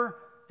forever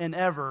and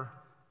ever.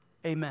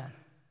 Amen.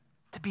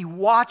 To be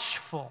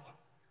watchful.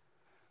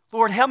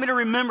 Lord, help me to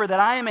remember that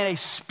I am in a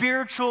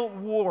spiritual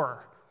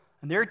war.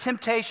 And there are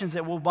temptations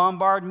that will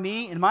bombard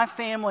me and my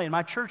family and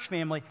my church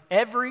family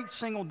every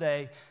single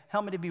day.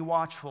 Help me to be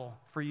watchful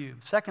for you.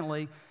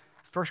 Secondly,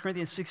 1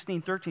 Corinthians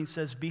 16:13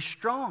 says, be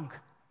strong.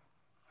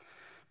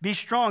 Be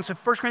strong. So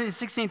 1 Corinthians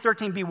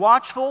 16:13, be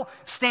watchful,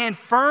 stand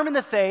firm in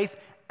the faith,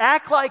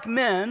 act like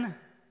men,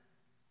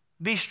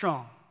 be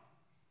strong.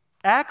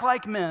 Act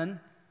like men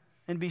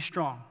and be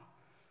strong.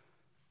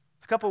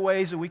 There's a couple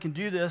ways that we can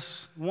do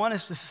this. One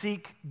is to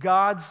seek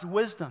God's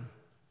wisdom.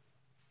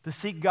 To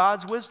seek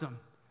God's wisdom.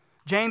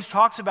 James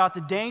talks about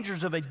the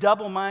dangers of a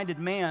double-minded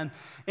man.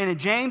 And in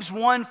James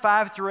 1,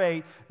 5 through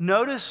 8,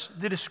 notice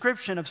the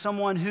description of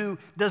someone who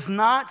does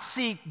not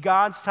seek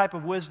God's type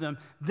of wisdom.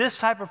 This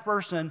type of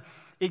person,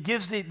 it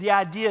gives the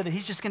idea that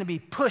he's just going to be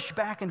pushed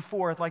back and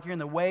forth like you're in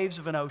the waves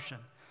of an ocean.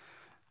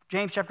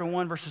 James chapter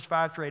 1, verses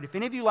 5 through 8. If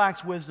any of you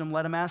lacks wisdom,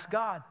 let him ask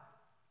God,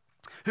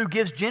 who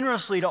gives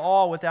generously to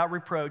all without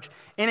reproach,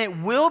 and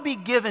it will be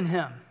given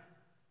him.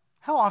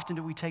 How often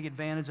do we take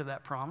advantage of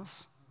that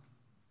promise?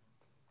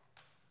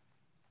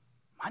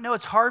 I know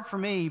it's hard for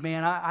me,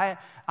 man.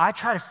 I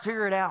try to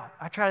figure it out.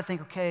 I try to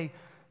think, okay,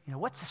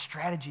 what's the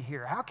strategy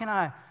here? How can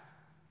I?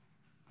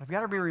 I've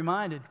got to be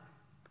reminded,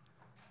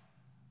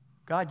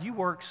 God, you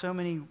work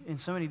in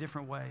so many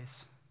different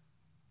ways.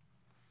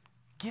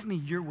 Give me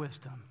your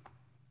wisdom.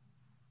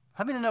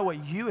 Help me to know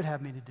what you would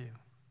have me to do.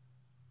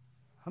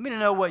 Help me to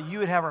know what you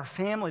would have our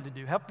family to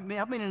do. Help me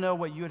to know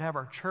what you would have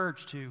our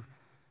church to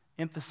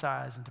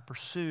emphasize and to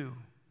pursue.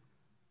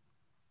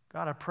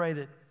 God, I pray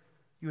that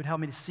you would help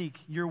me to seek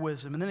your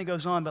wisdom. And then it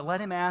goes on, but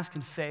let him ask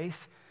in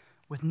faith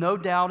with no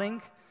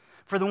doubting.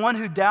 For the one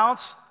who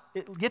doubts,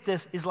 get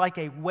this, is like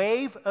a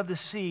wave of the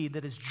sea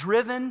that is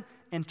driven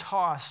and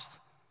tossed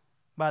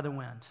by the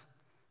wind.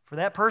 For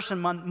that person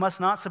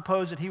must not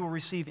suppose that he will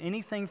receive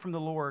anything from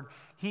the Lord.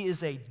 He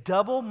is a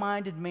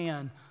double-minded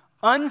man,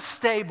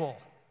 unstable,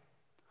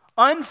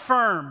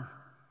 unfirm,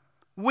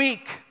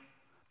 weak,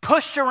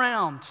 pushed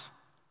around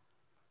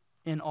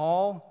in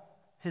all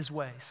his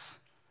ways.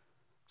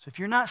 So if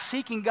you're not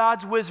seeking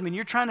God's wisdom and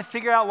you're trying to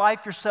figure out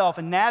life yourself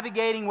and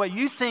navigating what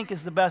you think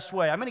is the best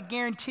way, I'm going to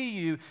guarantee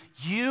you,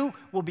 you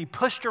will be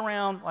pushed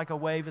around like a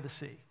wave of the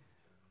sea.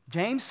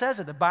 James says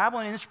it. The Bible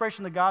and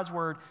inspiration of God's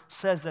Word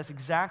says that's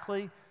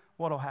exactly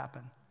what will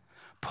happen.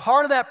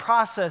 Part of that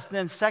process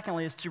then,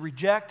 secondly, is to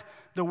reject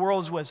the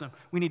world's wisdom.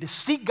 We need to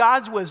seek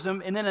God's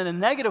wisdom and then in a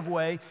negative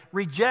way,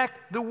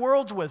 reject the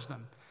world's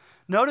wisdom.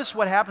 Notice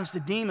what happens to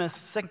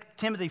Demas, 2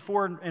 Timothy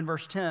 4 and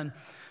verse 10.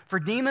 For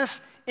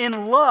Demas,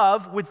 in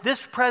love with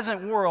this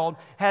present world,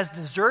 has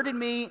deserted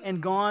me and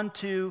gone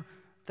to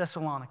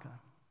Thessalonica.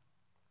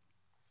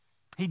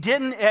 He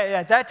didn't,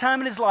 at that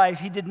time in his life,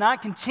 he did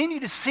not continue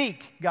to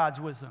seek God's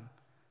wisdom.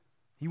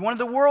 He wanted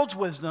the world's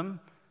wisdom,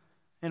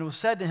 and it was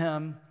said to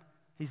him,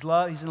 he's in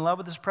love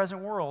with this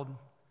present world.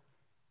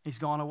 He's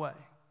gone away.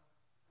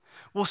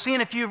 We'll see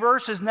in a few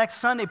verses next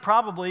Sunday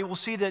probably, we'll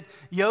see that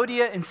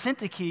Euodia and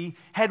Syntyche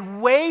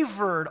had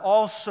wavered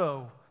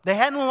also. They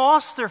hadn't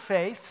lost their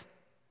faith,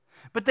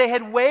 but they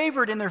had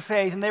wavered in their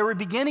faith, and they were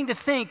beginning to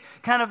think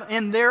kind of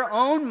in their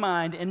own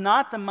mind and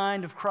not the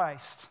mind of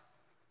Christ.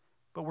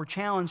 But we're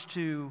challenged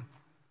to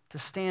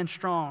stand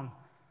strong,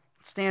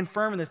 stand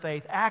firm in the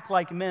faith, act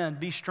like men,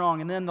 be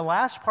strong. And then the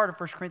last part of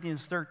 1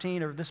 Corinthians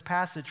 13, or this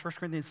passage, 1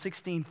 Corinthians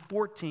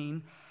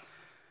 16:14,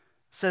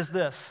 says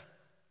this.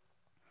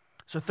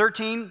 So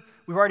 13,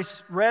 we've already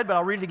read, but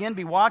I'll read it again.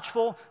 Be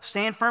watchful,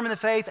 stand firm in the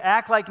faith,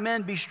 act like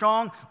men, be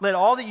strong. Let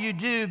all that you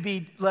do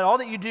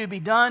be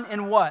done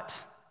in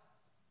what?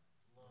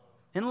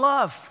 In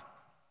love.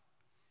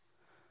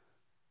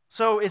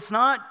 So it's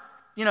not,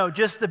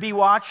 just to be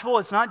watchful.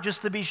 It's not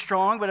just to be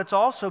strong, but it's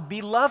also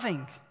be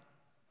loving.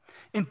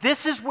 And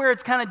this is where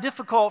it's kind of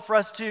difficult for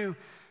us to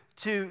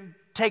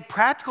take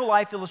practical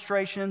life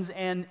illustrations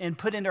and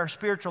put into our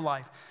spiritual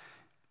life.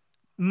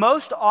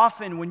 Most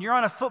often, when you're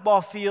on a football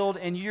field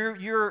and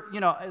you're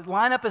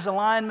line up as a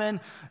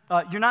lineman,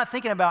 you're not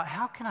thinking about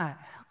how can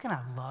I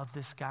love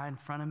this guy in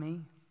front of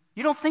me?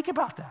 You don't think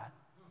about that.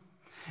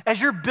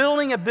 As you're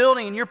building a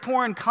building and you're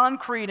pouring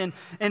concrete and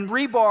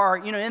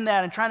rebar, in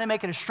that and trying to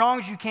make it as strong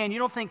as you can, you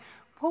don't think,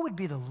 what would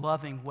be the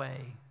loving way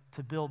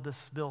to build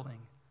this building?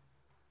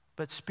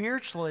 But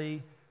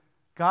spiritually,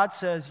 God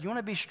says, you want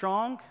to be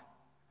strong?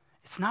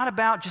 It's not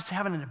about just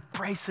having an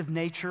abrasive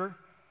nature.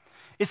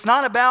 It's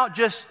not about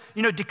just,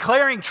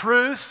 declaring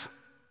truth.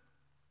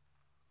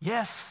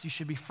 Yes, you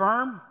should be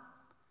firm.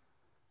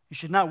 You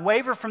should not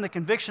waver from the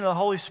conviction of the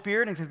Holy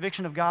Spirit and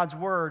conviction of God's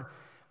Word.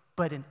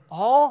 But in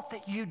all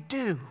that you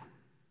do,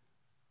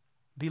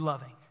 be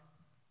loving.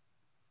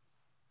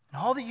 In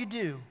all that you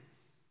do,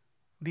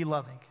 be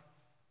loving.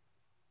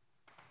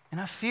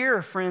 And I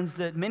fear, friends,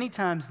 that many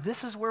times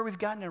this is where we've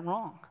gotten it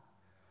wrong.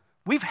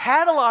 We've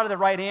had a lot of the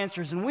right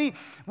answers, and we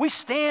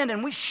stand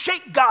and we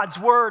shake God's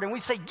Word and we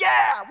say,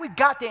 yeah, we've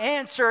got the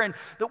answer, and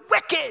the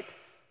wicked.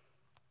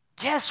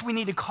 Yes, we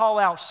need to call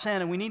out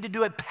sin, and we need to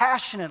do it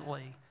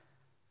passionately.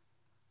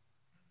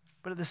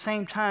 But at the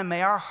same time,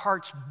 may our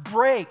hearts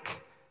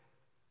break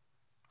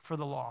for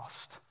the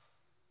lost.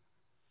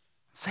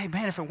 Say,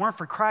 man, if it weren't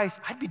for Christ,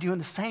 I'd be doing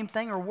the same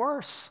thing or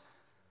worse.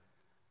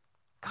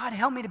 God,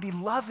 help me to be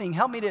loving.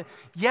 Help me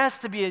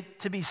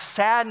to be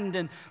saddened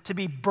and to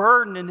be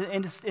burdened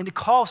and to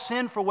call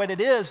sin for what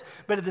it is,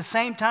 but at the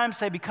same time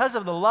say, because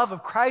of the love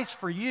of Christ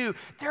for you,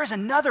 there is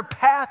another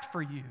path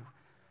for you.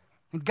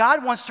 And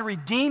God wants to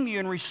redeem you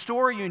and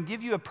restore you and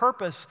give you a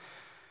purpose.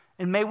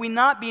 And may we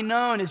not be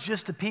known as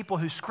just the people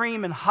who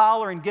scream and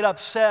holler and get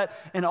upset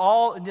and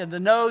all the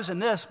no's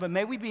and this, but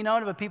may we be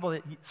known as a people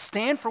that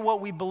stand for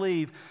what we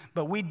believe,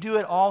 but we do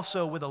it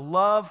also with a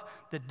love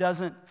that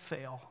doesn't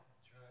fail.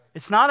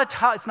 It's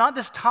not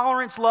this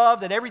tolerance love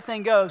that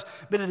everything goes,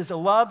 but it is a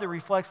love that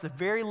reflects the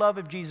very love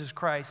of Jesus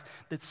Christ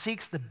that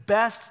seeks the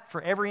best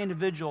for every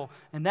individual,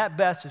 and that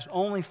best is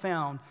only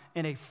found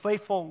in a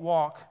faithful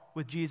walk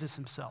with Jesus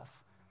himself.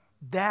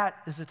 That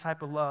is the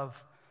type of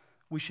love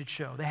we should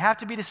show. They have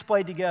to be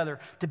displayed together,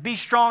 to be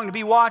strong, to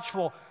be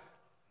watchful,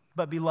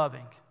 but be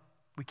loving.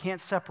 We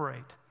can't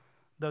separate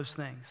those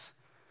things.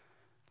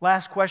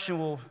 Last question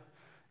we'll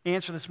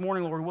answer this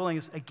morning, Lord willing,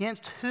 is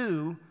against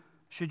who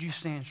should you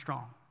stand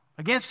strong?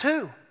 Against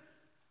who?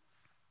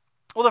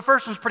 Well, the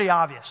first one's pretty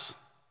obvious.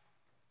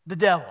 The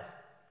devil.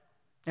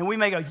 And we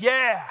may go,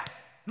 yeah,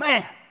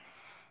 man,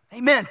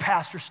 amen,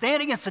 Pastor,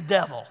 stand against the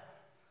devil.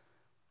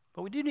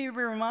 But we do need to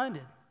be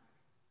reminded,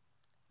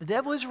 the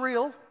devil is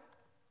real.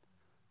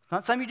 It's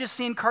not something you just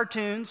see in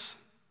cartoons.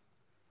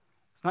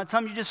 It's not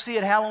something you just see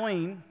at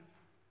Halloween.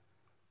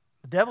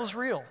 The devil's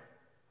real.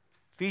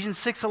 Ephesians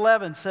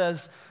 6:11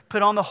 says,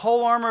 put on the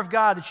whole armor of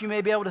God that you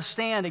may be able to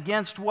stand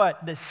against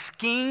what? The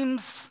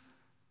schemes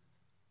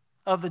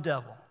of the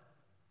devil.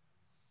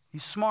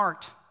 He's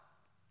smart,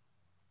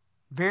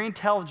 very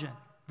intelligent,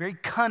 very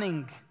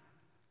cunning.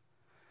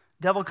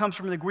 Devil comes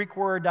from the Greek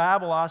word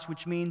diabolos,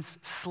 which means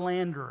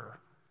slanderer.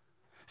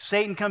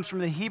 Satan comes from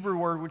the Hebrew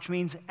word, which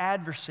means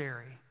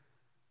adversary.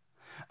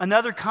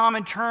 Another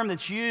common term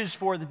that's used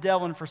for the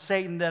devil and for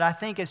Satan that I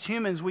think as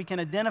humans we can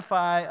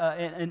identify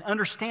and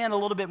understand a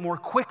little bit more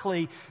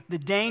quickly the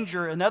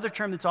danger, another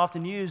term that's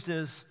often used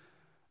is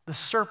the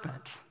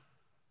serpent.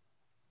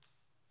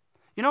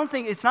 You don't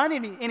think, it's not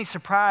any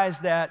surprise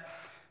that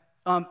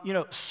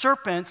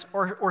serpents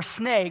or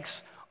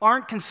snakes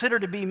aren't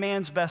considered to be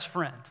man's best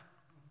friend.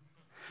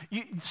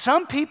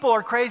 Some people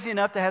are crazy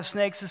enough to have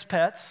snakes as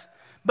pets,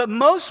 but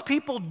most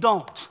people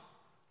don't.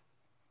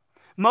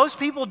 Most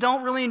people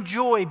don't really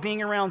enjoy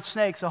being around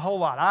snakes a whole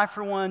lot. I,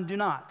 for one, do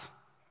not.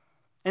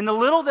 And the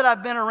little that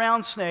I've been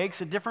around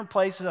snakes at different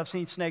places, I've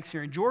seen snakes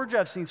here in Georgia,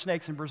 I've seen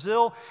snakes in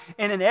Brazil,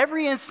 and in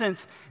every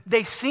instance,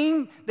 they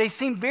seem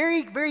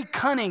very, very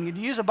cunning. To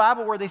use a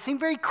Bible word, they seem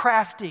very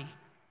crafty.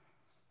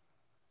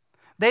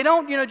 They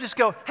don't, just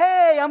go,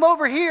 hey, I'm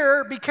over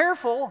here, be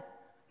careful.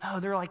 No,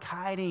 they're like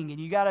hiding, and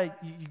you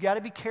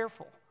gotta be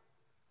careful.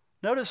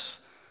 Notice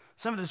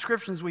some of the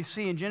descriptions we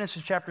see in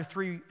Genesis chapter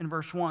 3 and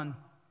verse 1.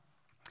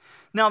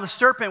 Now the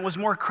serpent was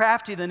more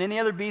crafty than any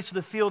other beast of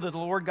the field that the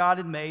Lord God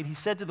had made. He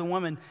said to the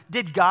woman,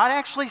 did God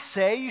actually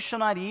say you shall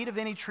not eat of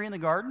any tree in the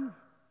garden?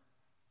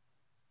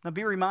 Now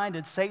be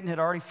reminded, Satan had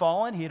already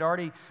fallen. He had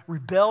already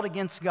rebelled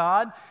against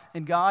God,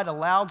 and God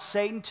allowed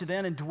Satan to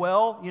then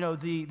indwell,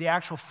 the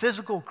actual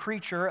physical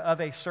creature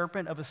of a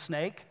serpent, of a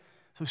snake.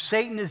 So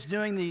Satan is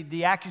doing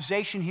the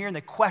accusation here and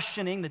the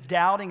questioning, the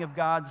doubting of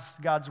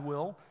God's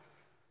will.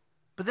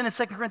 But then in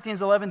 2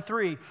 Corinthians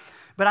 11:3,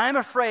 but I am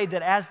afraid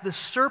that as the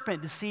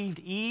serpent deceived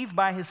Eve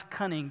by his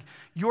cunning,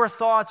 your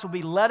thoughts will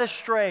be led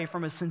astray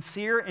from a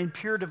sincere and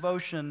pure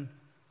devotion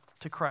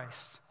to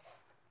Christ.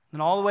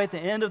 And all the way at the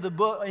end of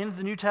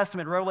the New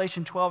Testament,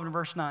 Revelation 12 and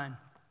verse 9.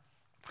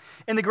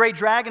 And the great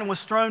dragon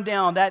was thrown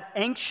down, that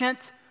ancient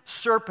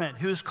serpent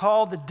who is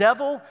called the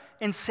devil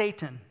and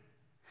Satan,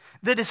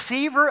 the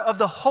deceiver of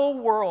the whole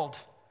world.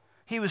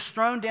 He was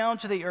thrown down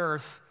to the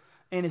earth,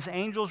 and his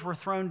angels were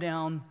thrown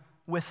down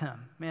with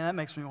him. Man, that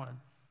makes me want to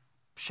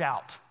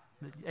shout.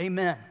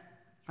 Amen.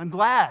 I'm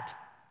glad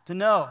to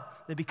know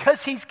that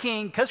because he's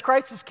king, because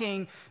Christ is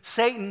king,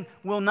 Satan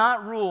will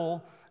not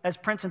rule as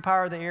prince and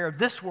power of the air of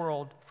this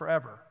world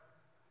forever.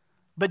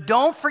 But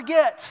don't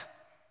forget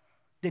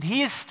that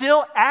he is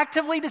still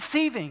actively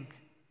deceiving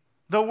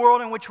the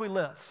world in which we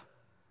live.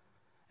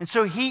 And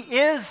so he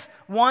is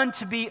one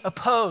to be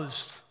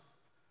opposed.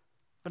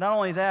 But not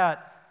only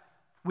that,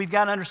 we've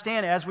got to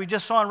understand, as we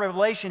just saw in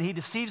Revelation, he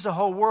deceives the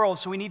whole world,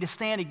 so we need to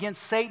stand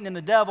against Satan and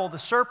the devil, the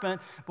serpent,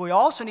 but we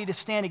also need to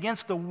stand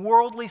against the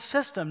worldly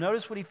system.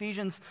 Notice what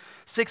Ephesians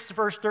 6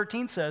 verse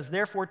 13 says,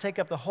 therefore take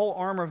up the whole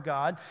armor of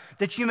God,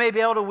 that you may be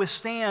able to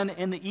withstand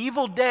in the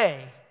evil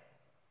day.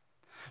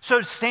 So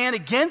to stand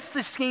against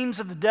the schemes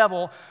of the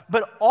devil,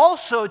 but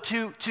also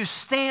to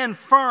stand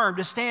firm,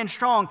 to stand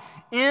strong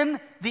in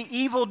the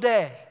evil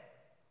day.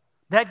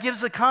 That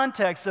gives the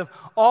context of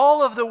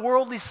all of the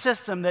worldly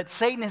system that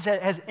Satan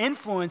has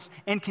influenced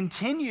and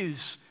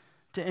continues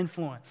to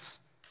influence.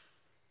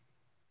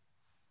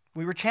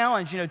 We were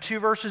challenged, 2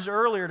 verses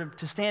earlier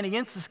to stand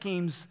against the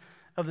schemes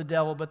of the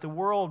devil, but the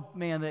world,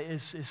 man, that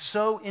is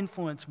so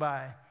influenced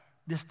by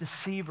this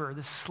deceiver,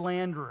 this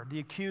slanderer, the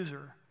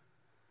accuser.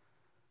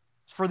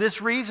 It's for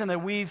this reason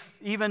that we've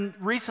even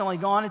recently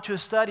gone into a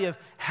study of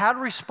how to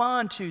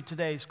respond to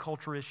today's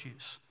cultural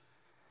issues.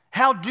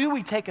 How do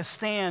we take a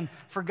stand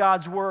for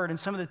God's word and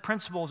some of the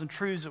principles and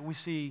truths that we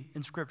see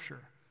in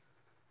Scripture?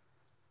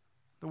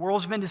 The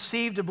world's been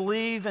deceived to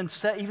believe and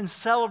even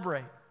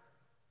celebrate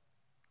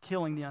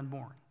killing the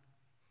unborn.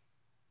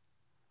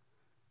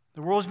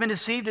 The world's been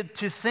deceived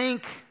to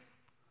think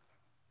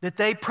that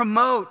they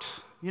promote,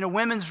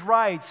 women's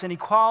rights and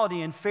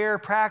equality and fair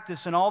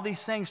practice and all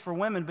these things for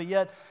women, but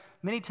yet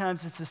many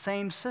times it's the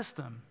same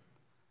system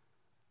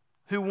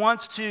who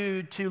wants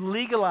to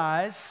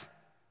legalize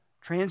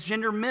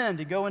transgender men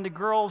to go into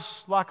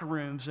girls' locker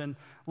rooms and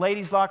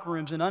ladies' locker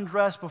rooms and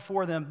undress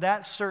before them.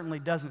 That certainly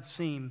doesn't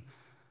seem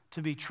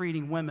to be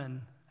treating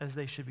women as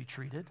they should be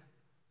treated.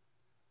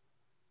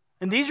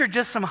 And these are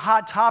just some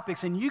hot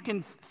topics, and you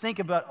can think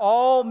about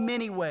all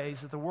many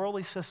ways that the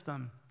worldly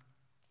system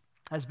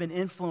has been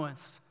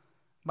influenced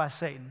by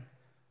Satan.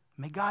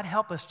 May God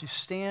help us to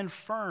stand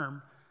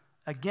firm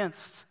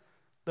against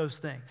those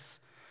things.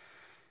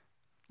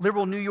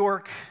 Liberal New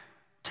York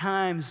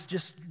Times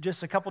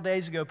just a couple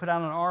days ago put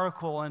out an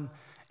article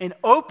and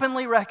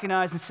openly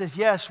recognized and says,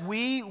 yes,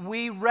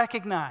 we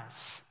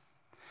recognize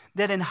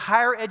that in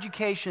higher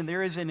education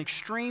there is an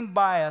extreme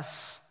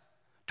bias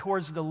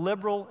towards the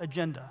liberal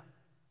agenda.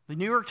 The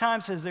New York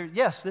Times says,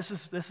 yes, this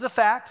is a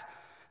fact.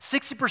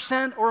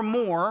 60% or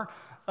more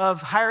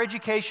of higher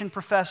education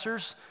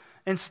professors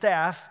and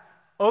staff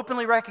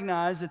openly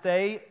recognize that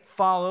they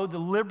follow the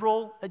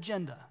liberal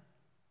agenda.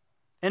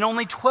 And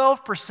only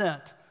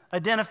 12%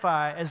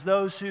 identify as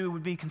those who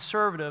would be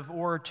conservative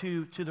or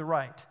to the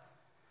right.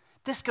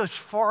 This goes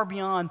far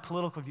beyond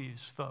political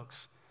views,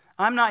 folks.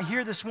 I'm not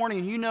here this morning,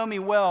 and you know me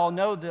well,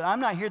 know that I'm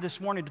not here this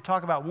morning to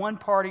talk about one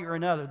party or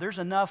another. There's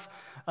enough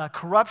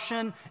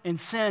corruption and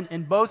sin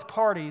in both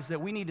parties that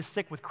we need to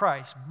stick with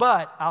Christ.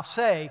 But I'll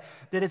say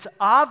that it's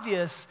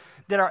obvious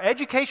that our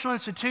educational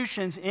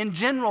institutions in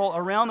general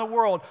around the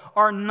world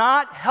are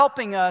not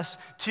helping us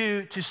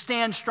to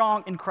stand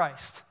strong in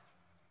Christ.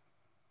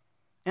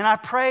 And I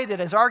pray that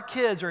as our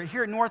kids are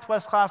here at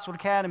Northwest Classical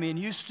Academy and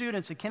you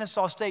students at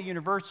Kennesaw State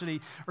University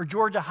or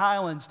Georgia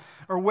Highlands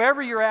or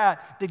wherever you're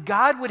at, that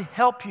God would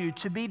help you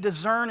to be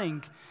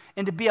discerning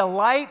and to be a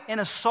light and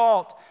a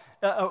salt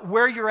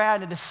where you're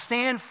at and to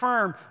stand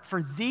firm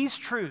for these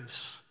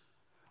truths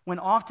when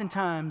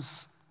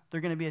oftentimes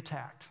they're going to be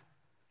attacked.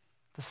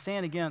 To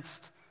stand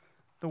against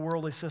the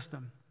worldly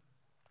system.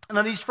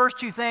 Now, these first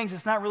two things,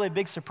 it's not really a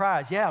big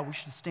surprise. Yeah, we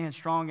should stand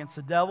strong against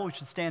the devil. We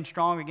should stand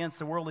strong against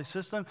the worldly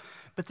system.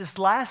 But this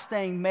last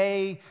thing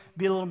may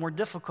be a little more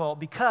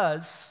difficult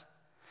because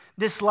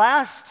this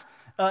last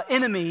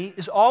enemy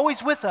is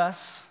always with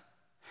us.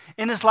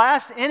 And this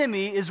last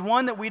enemy is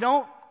one that we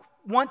don't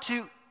want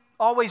to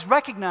always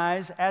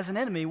recognize as an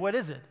enemy. What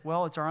is it?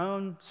 Well, it's our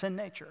own sin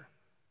nature.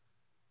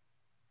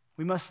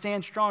 We must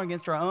stand strong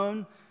against our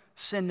own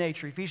sin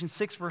nature. Ephesians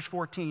 6, verse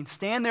 14.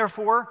 Stand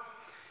therefore,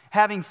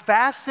 having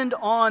fastened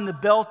on the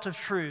belt of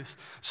truth.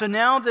 So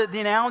now the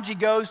analogy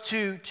goes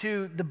to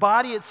the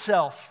body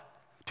itself,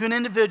 to an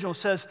individual. It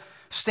says,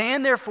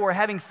 stand therefore,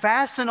 having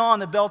fastened on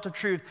the belt of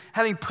truth,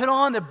 having put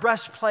on the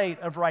breastplate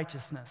of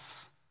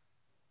righteousness.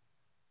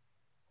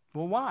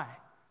 Well, why?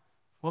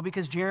 Well,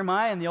 because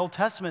Jeremiah in the Old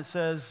Testament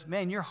says,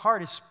 man, our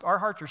hearts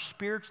are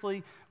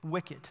spiritually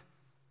wicked.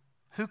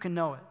 Who can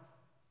know it?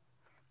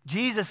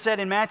 Jesus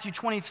said in Matthew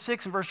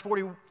 26 and verse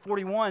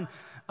 41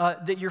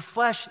 that your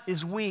flesh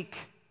is weak.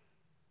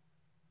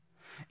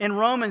 In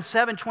Romans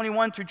 7,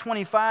 21 through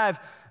 25,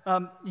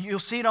 you'll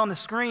see it on the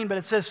screen, but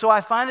it says, so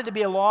I find it to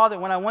be a law that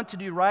when I want to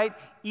do right,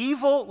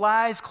 evil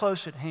lies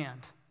close at hand.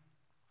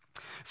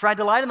 For I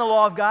delight in the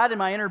law of God in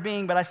my inner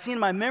being, but I see in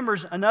my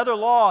members another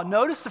law.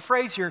 Notice the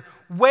phrase here,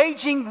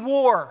 waging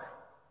war.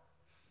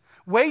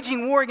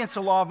 Waging war against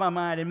the law of my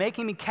mind and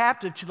making me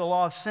captive to the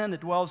law of sin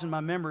that dwells in my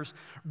members.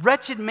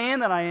 Wretched man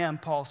that I am,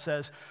 Paul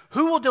says.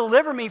 Who will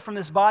deliver me from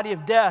this body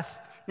of death?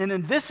 And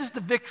then this is the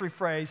victory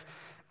phrase.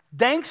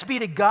 Thanks be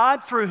to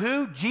God through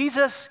who?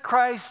 Jesus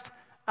Christ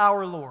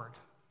our Lord.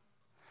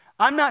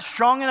 I'm not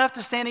strong enough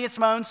to stand against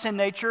my own sin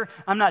nature.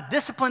 I'm not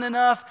disciplined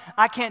enough.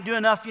 I can't do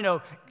enough,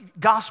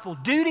 gospel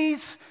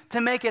duties to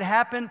make it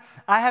happen.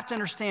 I have to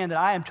understand that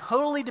I am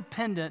totally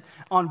dependent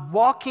on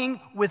walking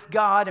with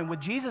God and with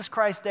Jesus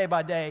Christ day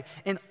by day.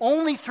 And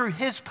only through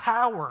His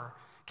power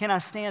can I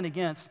stand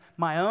against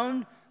my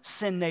own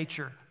sin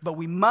nature. But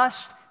we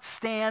must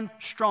stand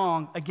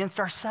strong against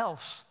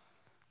ourselves.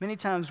 Many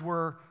times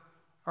we're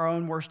our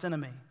own worst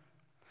enemy.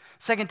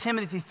 2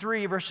 Timothy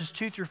 3, verses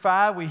 2 through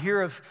 5, we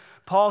hear of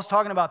Paul's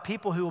talking about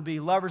people who will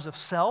be lovers of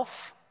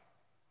self,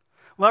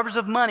 lovers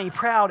of money,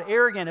 proud,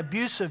 arrogant,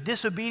 abusive,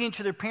 disobedient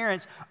to their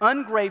parents,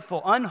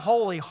 ungrateful,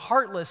 unholy,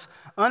 heartless,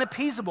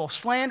 unappeasable,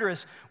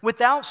 slanderous,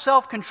 without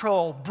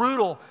self-control,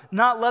 brutal,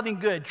 not loving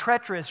good,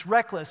 treacherous,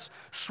 reckless,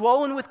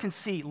 swollen with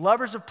conceit,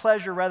 lovers of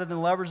pleasure rather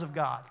than lovers of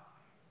God,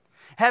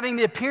 having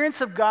the appearance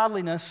of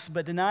godliness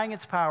but denying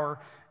its power.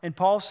 And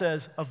Paul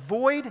says,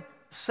 avoid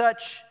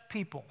such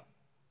people.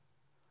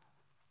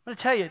 I'm going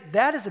to tell you,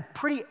 that is a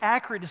pretty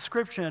accurate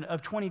description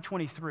of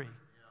 2023,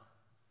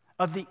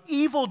 of the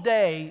evil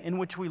day in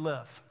which we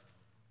live.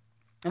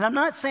 And I'm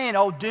not saying,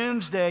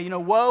 doomsday,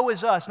 woe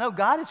is us. No,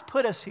 God has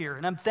put us here,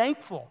 and I'm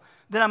thankful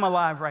that I'm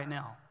alive right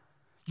now.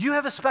 You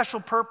have a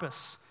special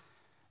purpose,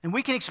 and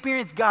we can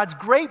experience God's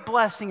great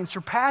blessing and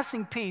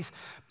surpassing peace.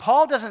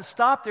 Paul doesn't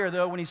stop there,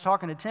 though, when he's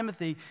talking to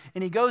Timothy,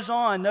 and he goes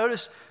on,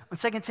 notice in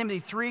 2 Timothy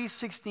 3,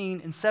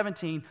 16 and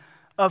 17,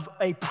 of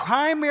a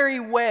primary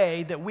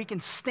way that we can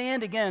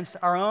stand against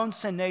our own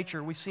sin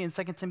nature, we see in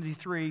 2 Timothy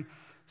 3,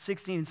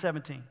 16 and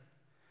 17.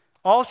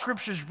 All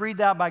Scripture is breathed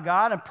out by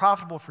God and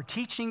profitable for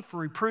teaching, for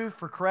reproof,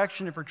 for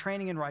correction, and for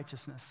training in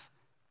righteousness,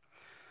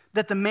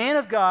 that the man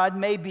of God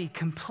may be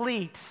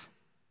complete,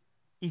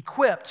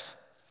 equipped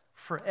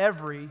for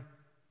every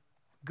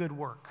good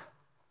work.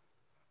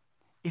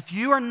 If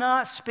you are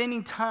not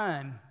spending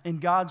time in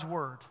God's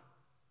Word,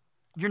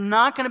 you're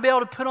not going to be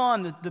able to put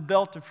on the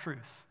belt of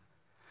truth.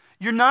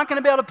 You're not going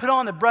to be able to put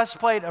on the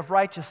breastplate of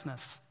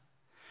righteousness.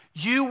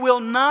 You will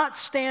not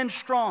stand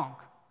strong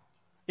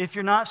if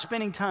you're not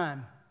spending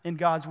time in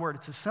God's Word.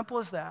 It's as simple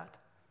as that.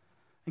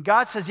 And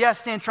God says, yes,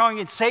 stand strong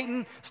against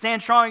Satan,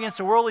 stand strong against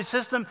the worldly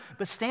system,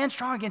 but stand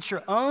strong against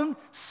your own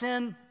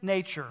sin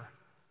nature.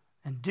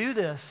 And do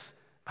this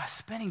by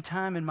spending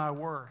time in my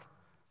Word,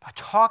 by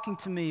talking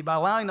to me, by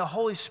allowing the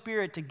Holy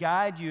Spirit to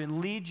guide you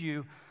and lead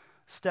you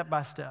step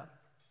by step.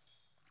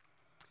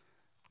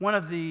 One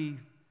of the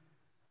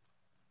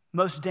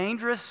most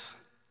dangerous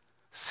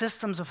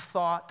systems of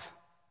thought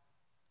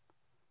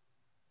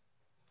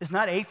is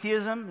not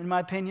atheism, in my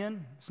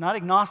opinion. It's not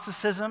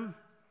agnosticism.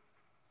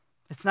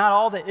 It's not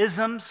all the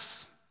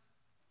isms.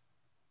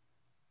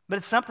 But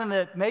it's something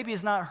that maybe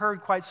is not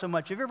heard quite so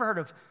much. Have you ever heard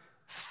of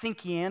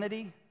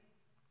thinkianity?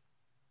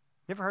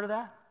 You ever heard of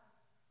that?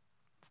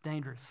 It's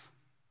dangerous.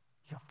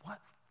 You go, what?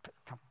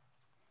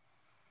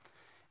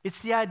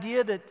 It's the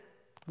idea that,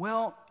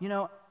 well,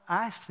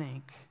 I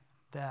think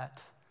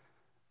that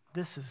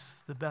this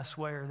is the best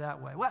way or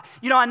that way. Well,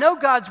 I know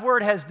God's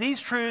word has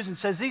these truths and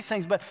says these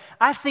things, but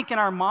I think in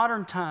our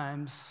modern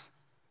times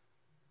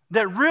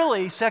that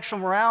really sexual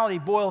morality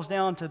boils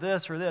down to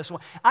this or this.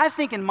 Well, I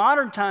think in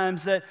modern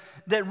times that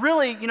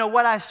really,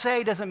 what I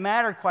say doesn't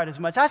matter quite as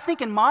much. I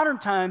think in modern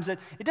times that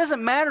it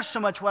doesn't matter so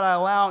much what I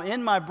allow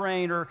in my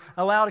brain or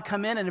allow to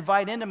come in and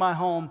invite into my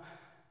home.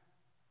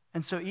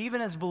 And so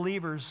even as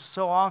believers,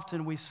 so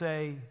often we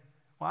say,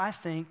 well, I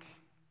think,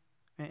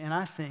 and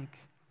I think,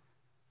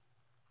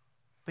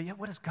 but yet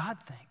what does God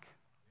think?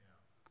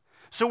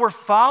 So we're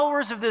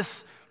followers of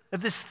this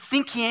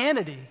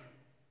thinkianity.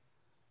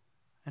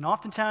 And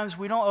oftentimes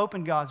we don't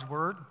open God's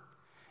word.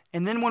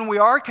 And then when we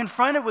are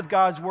confronted with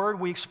God's word,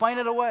 we explain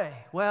it away.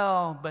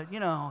 Well, but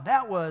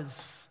that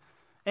was,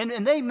 and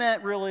they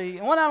meant really,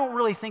 and I don't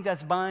really think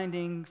that's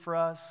binding for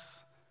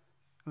us.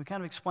 We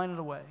kind of explain it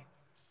away.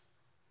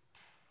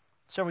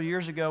 Several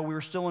years ago, we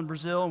were still in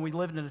Brazil, and we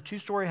lived in a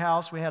 2-story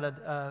house. We had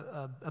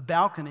a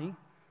balcony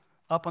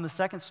up on the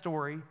 2nd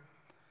story.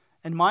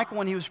 And Michael,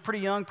 when he was pretty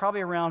young,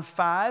 probably around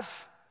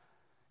 5,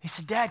 he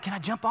said, Dad, can I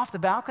jump off the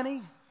balcony?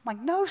 I'm like,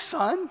 no,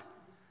 son.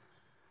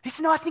 He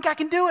said, no, I think I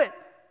can do it.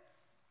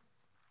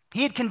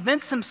 He had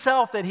convinced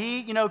himself that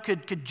he,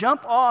 could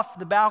jump off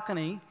the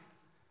balcony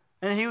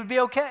and he would be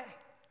okay.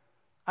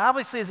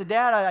 Obviously, as a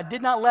dad, I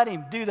did not let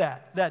him do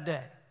that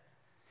day.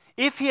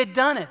 If he had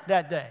done it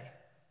that day,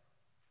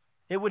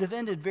 it would have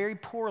ended very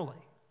poorly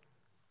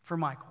for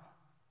Michael.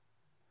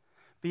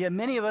 But yet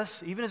many of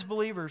us, even as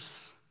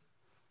believers,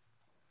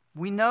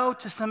 we know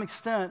to some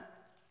extent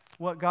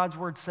what God's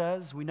word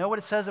says. We know what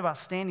it says about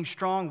standing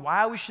strong,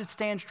 why we should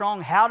stand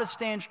strong, how to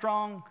stand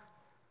strong.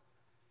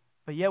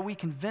 But yet we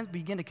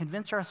begin to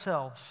convince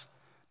ourselves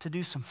to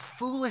do some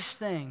foolish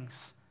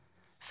things,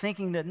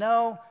 thinking that,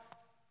 no,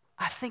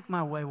 I think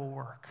my way will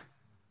work.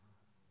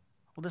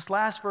 Well, this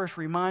last verse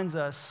reminds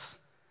us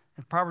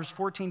in Proverbs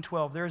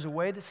 14:12, there is a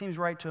way that seems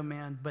right to a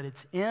man, but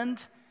its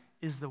end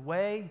is the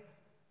way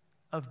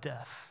of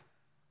death.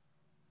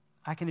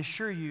 I can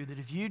assure you that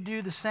if you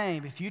do the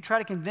same, if you try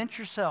to convince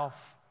yourself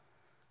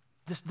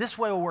this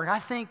way will work, I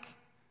think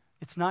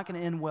it's not going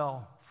to end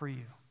well for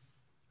you.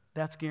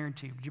 That's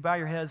guaranteed. Would you bow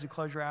your heads and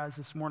close your eyes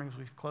this morning as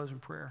we close in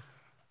prayer?